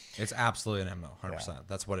 It's absolutely an MMO, 100%. Yeah.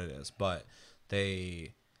 That's what it is. But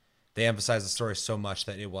they emphasize the story so much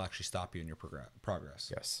that it will actually stop you in your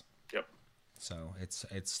progress. Yes. Yep. So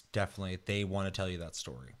it's definitely, they want to tell you that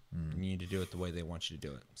story. You need to do it the way they want you to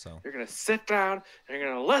do it. So You're gonna sit down and you're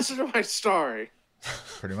gonna listen to my story.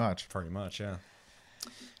 Pretty much. pretty much, yeah.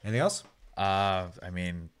 Anything else? I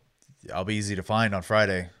mean, I'll be easy to find on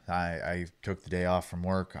Friday. I took the day off from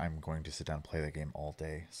work. I'm going to sit down and play the game all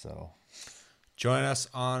day. So Join us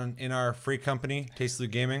in our free company, Tasty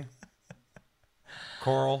Loot Gaming.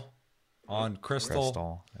 Coral on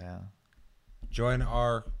Crystal. Yeah. Join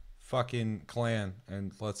our fucking clan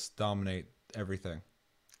and let's dominate everything.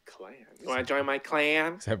 Clan. You wanna join my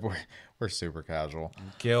clan? Except we're super casual.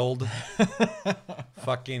 Guild,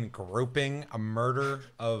 fucking grouping, a murder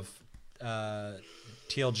of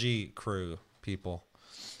TLG crew people.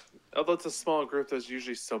 Although it's a small group, there's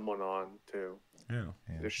usually someone on too. Yeah.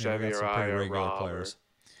 There's Yeah, Chevy we got or some I pretty or regular Rob players.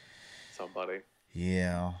 or somebody.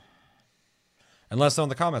 Yeah. And let us know in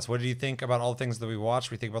the comments. What do you think about all the things that we watched? What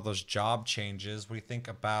do you think about those job changes? What do you think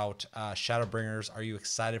about Shadowbringers? Are you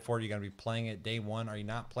excited for it? Are you going to be playing it day one? Are you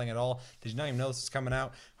not playing at all? Did you not even know this is coming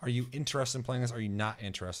out? Are you interested in playing this? Are you not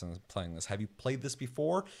interested in playing this? Have you played this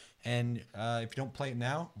before? And if you don't play it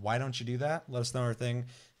now, why don't you do that? Let us know everything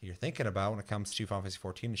you're thinking about when it comes to Final Fantasy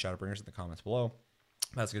 14 and Shadowbringers in the comments below.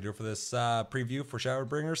 That's going to do it for this preview for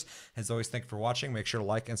Shadowbringers. As always, thank you for watching. Make sure to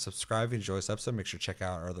like and subscribe if you enjoy this episode. Make sure to check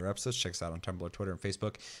out our other episodes. Check us out on Tumblr, Twitter, and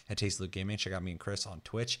Facebook at Tasty Loot Gaming. Check out me and Chris on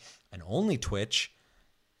Twitch, and only Twitch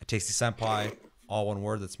at Tasty Senpai. All one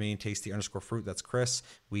word. That's me. Tasty_fruit. That's Chris.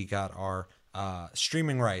 We got our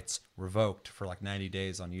streaming rights revoked for like 90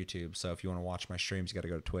 days on YouTube. So if you want to watch my streams, you got to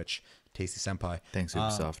go to Twitch. Tasty Senpai. Thanks,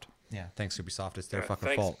 Ubisoft. Yeah, thanks Ubisoft. It's their Yeah, fucking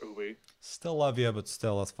thanks, fault. Ubi. Still love you, but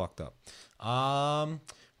still that's fucked up.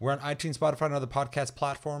 We're on iTunes, Spotify, and other podcast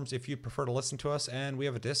platforms if you prefer to listen to us. And we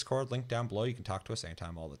have a Discord link down below. You can talk to us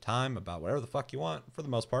anytime, all the time, about whatever the fuck you want, for the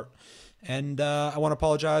most part. And I want to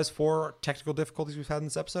apologize for technical difficulties we've had in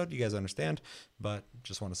this episode. You guys understand, but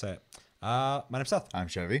just want to say it. My name's Seth. I'm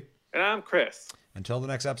Chevy. And I'm Chris. Until the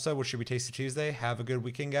next episode, which should be Tasty Tuesday, have a good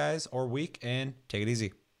weekend, guys, or week, and take it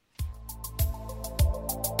easy.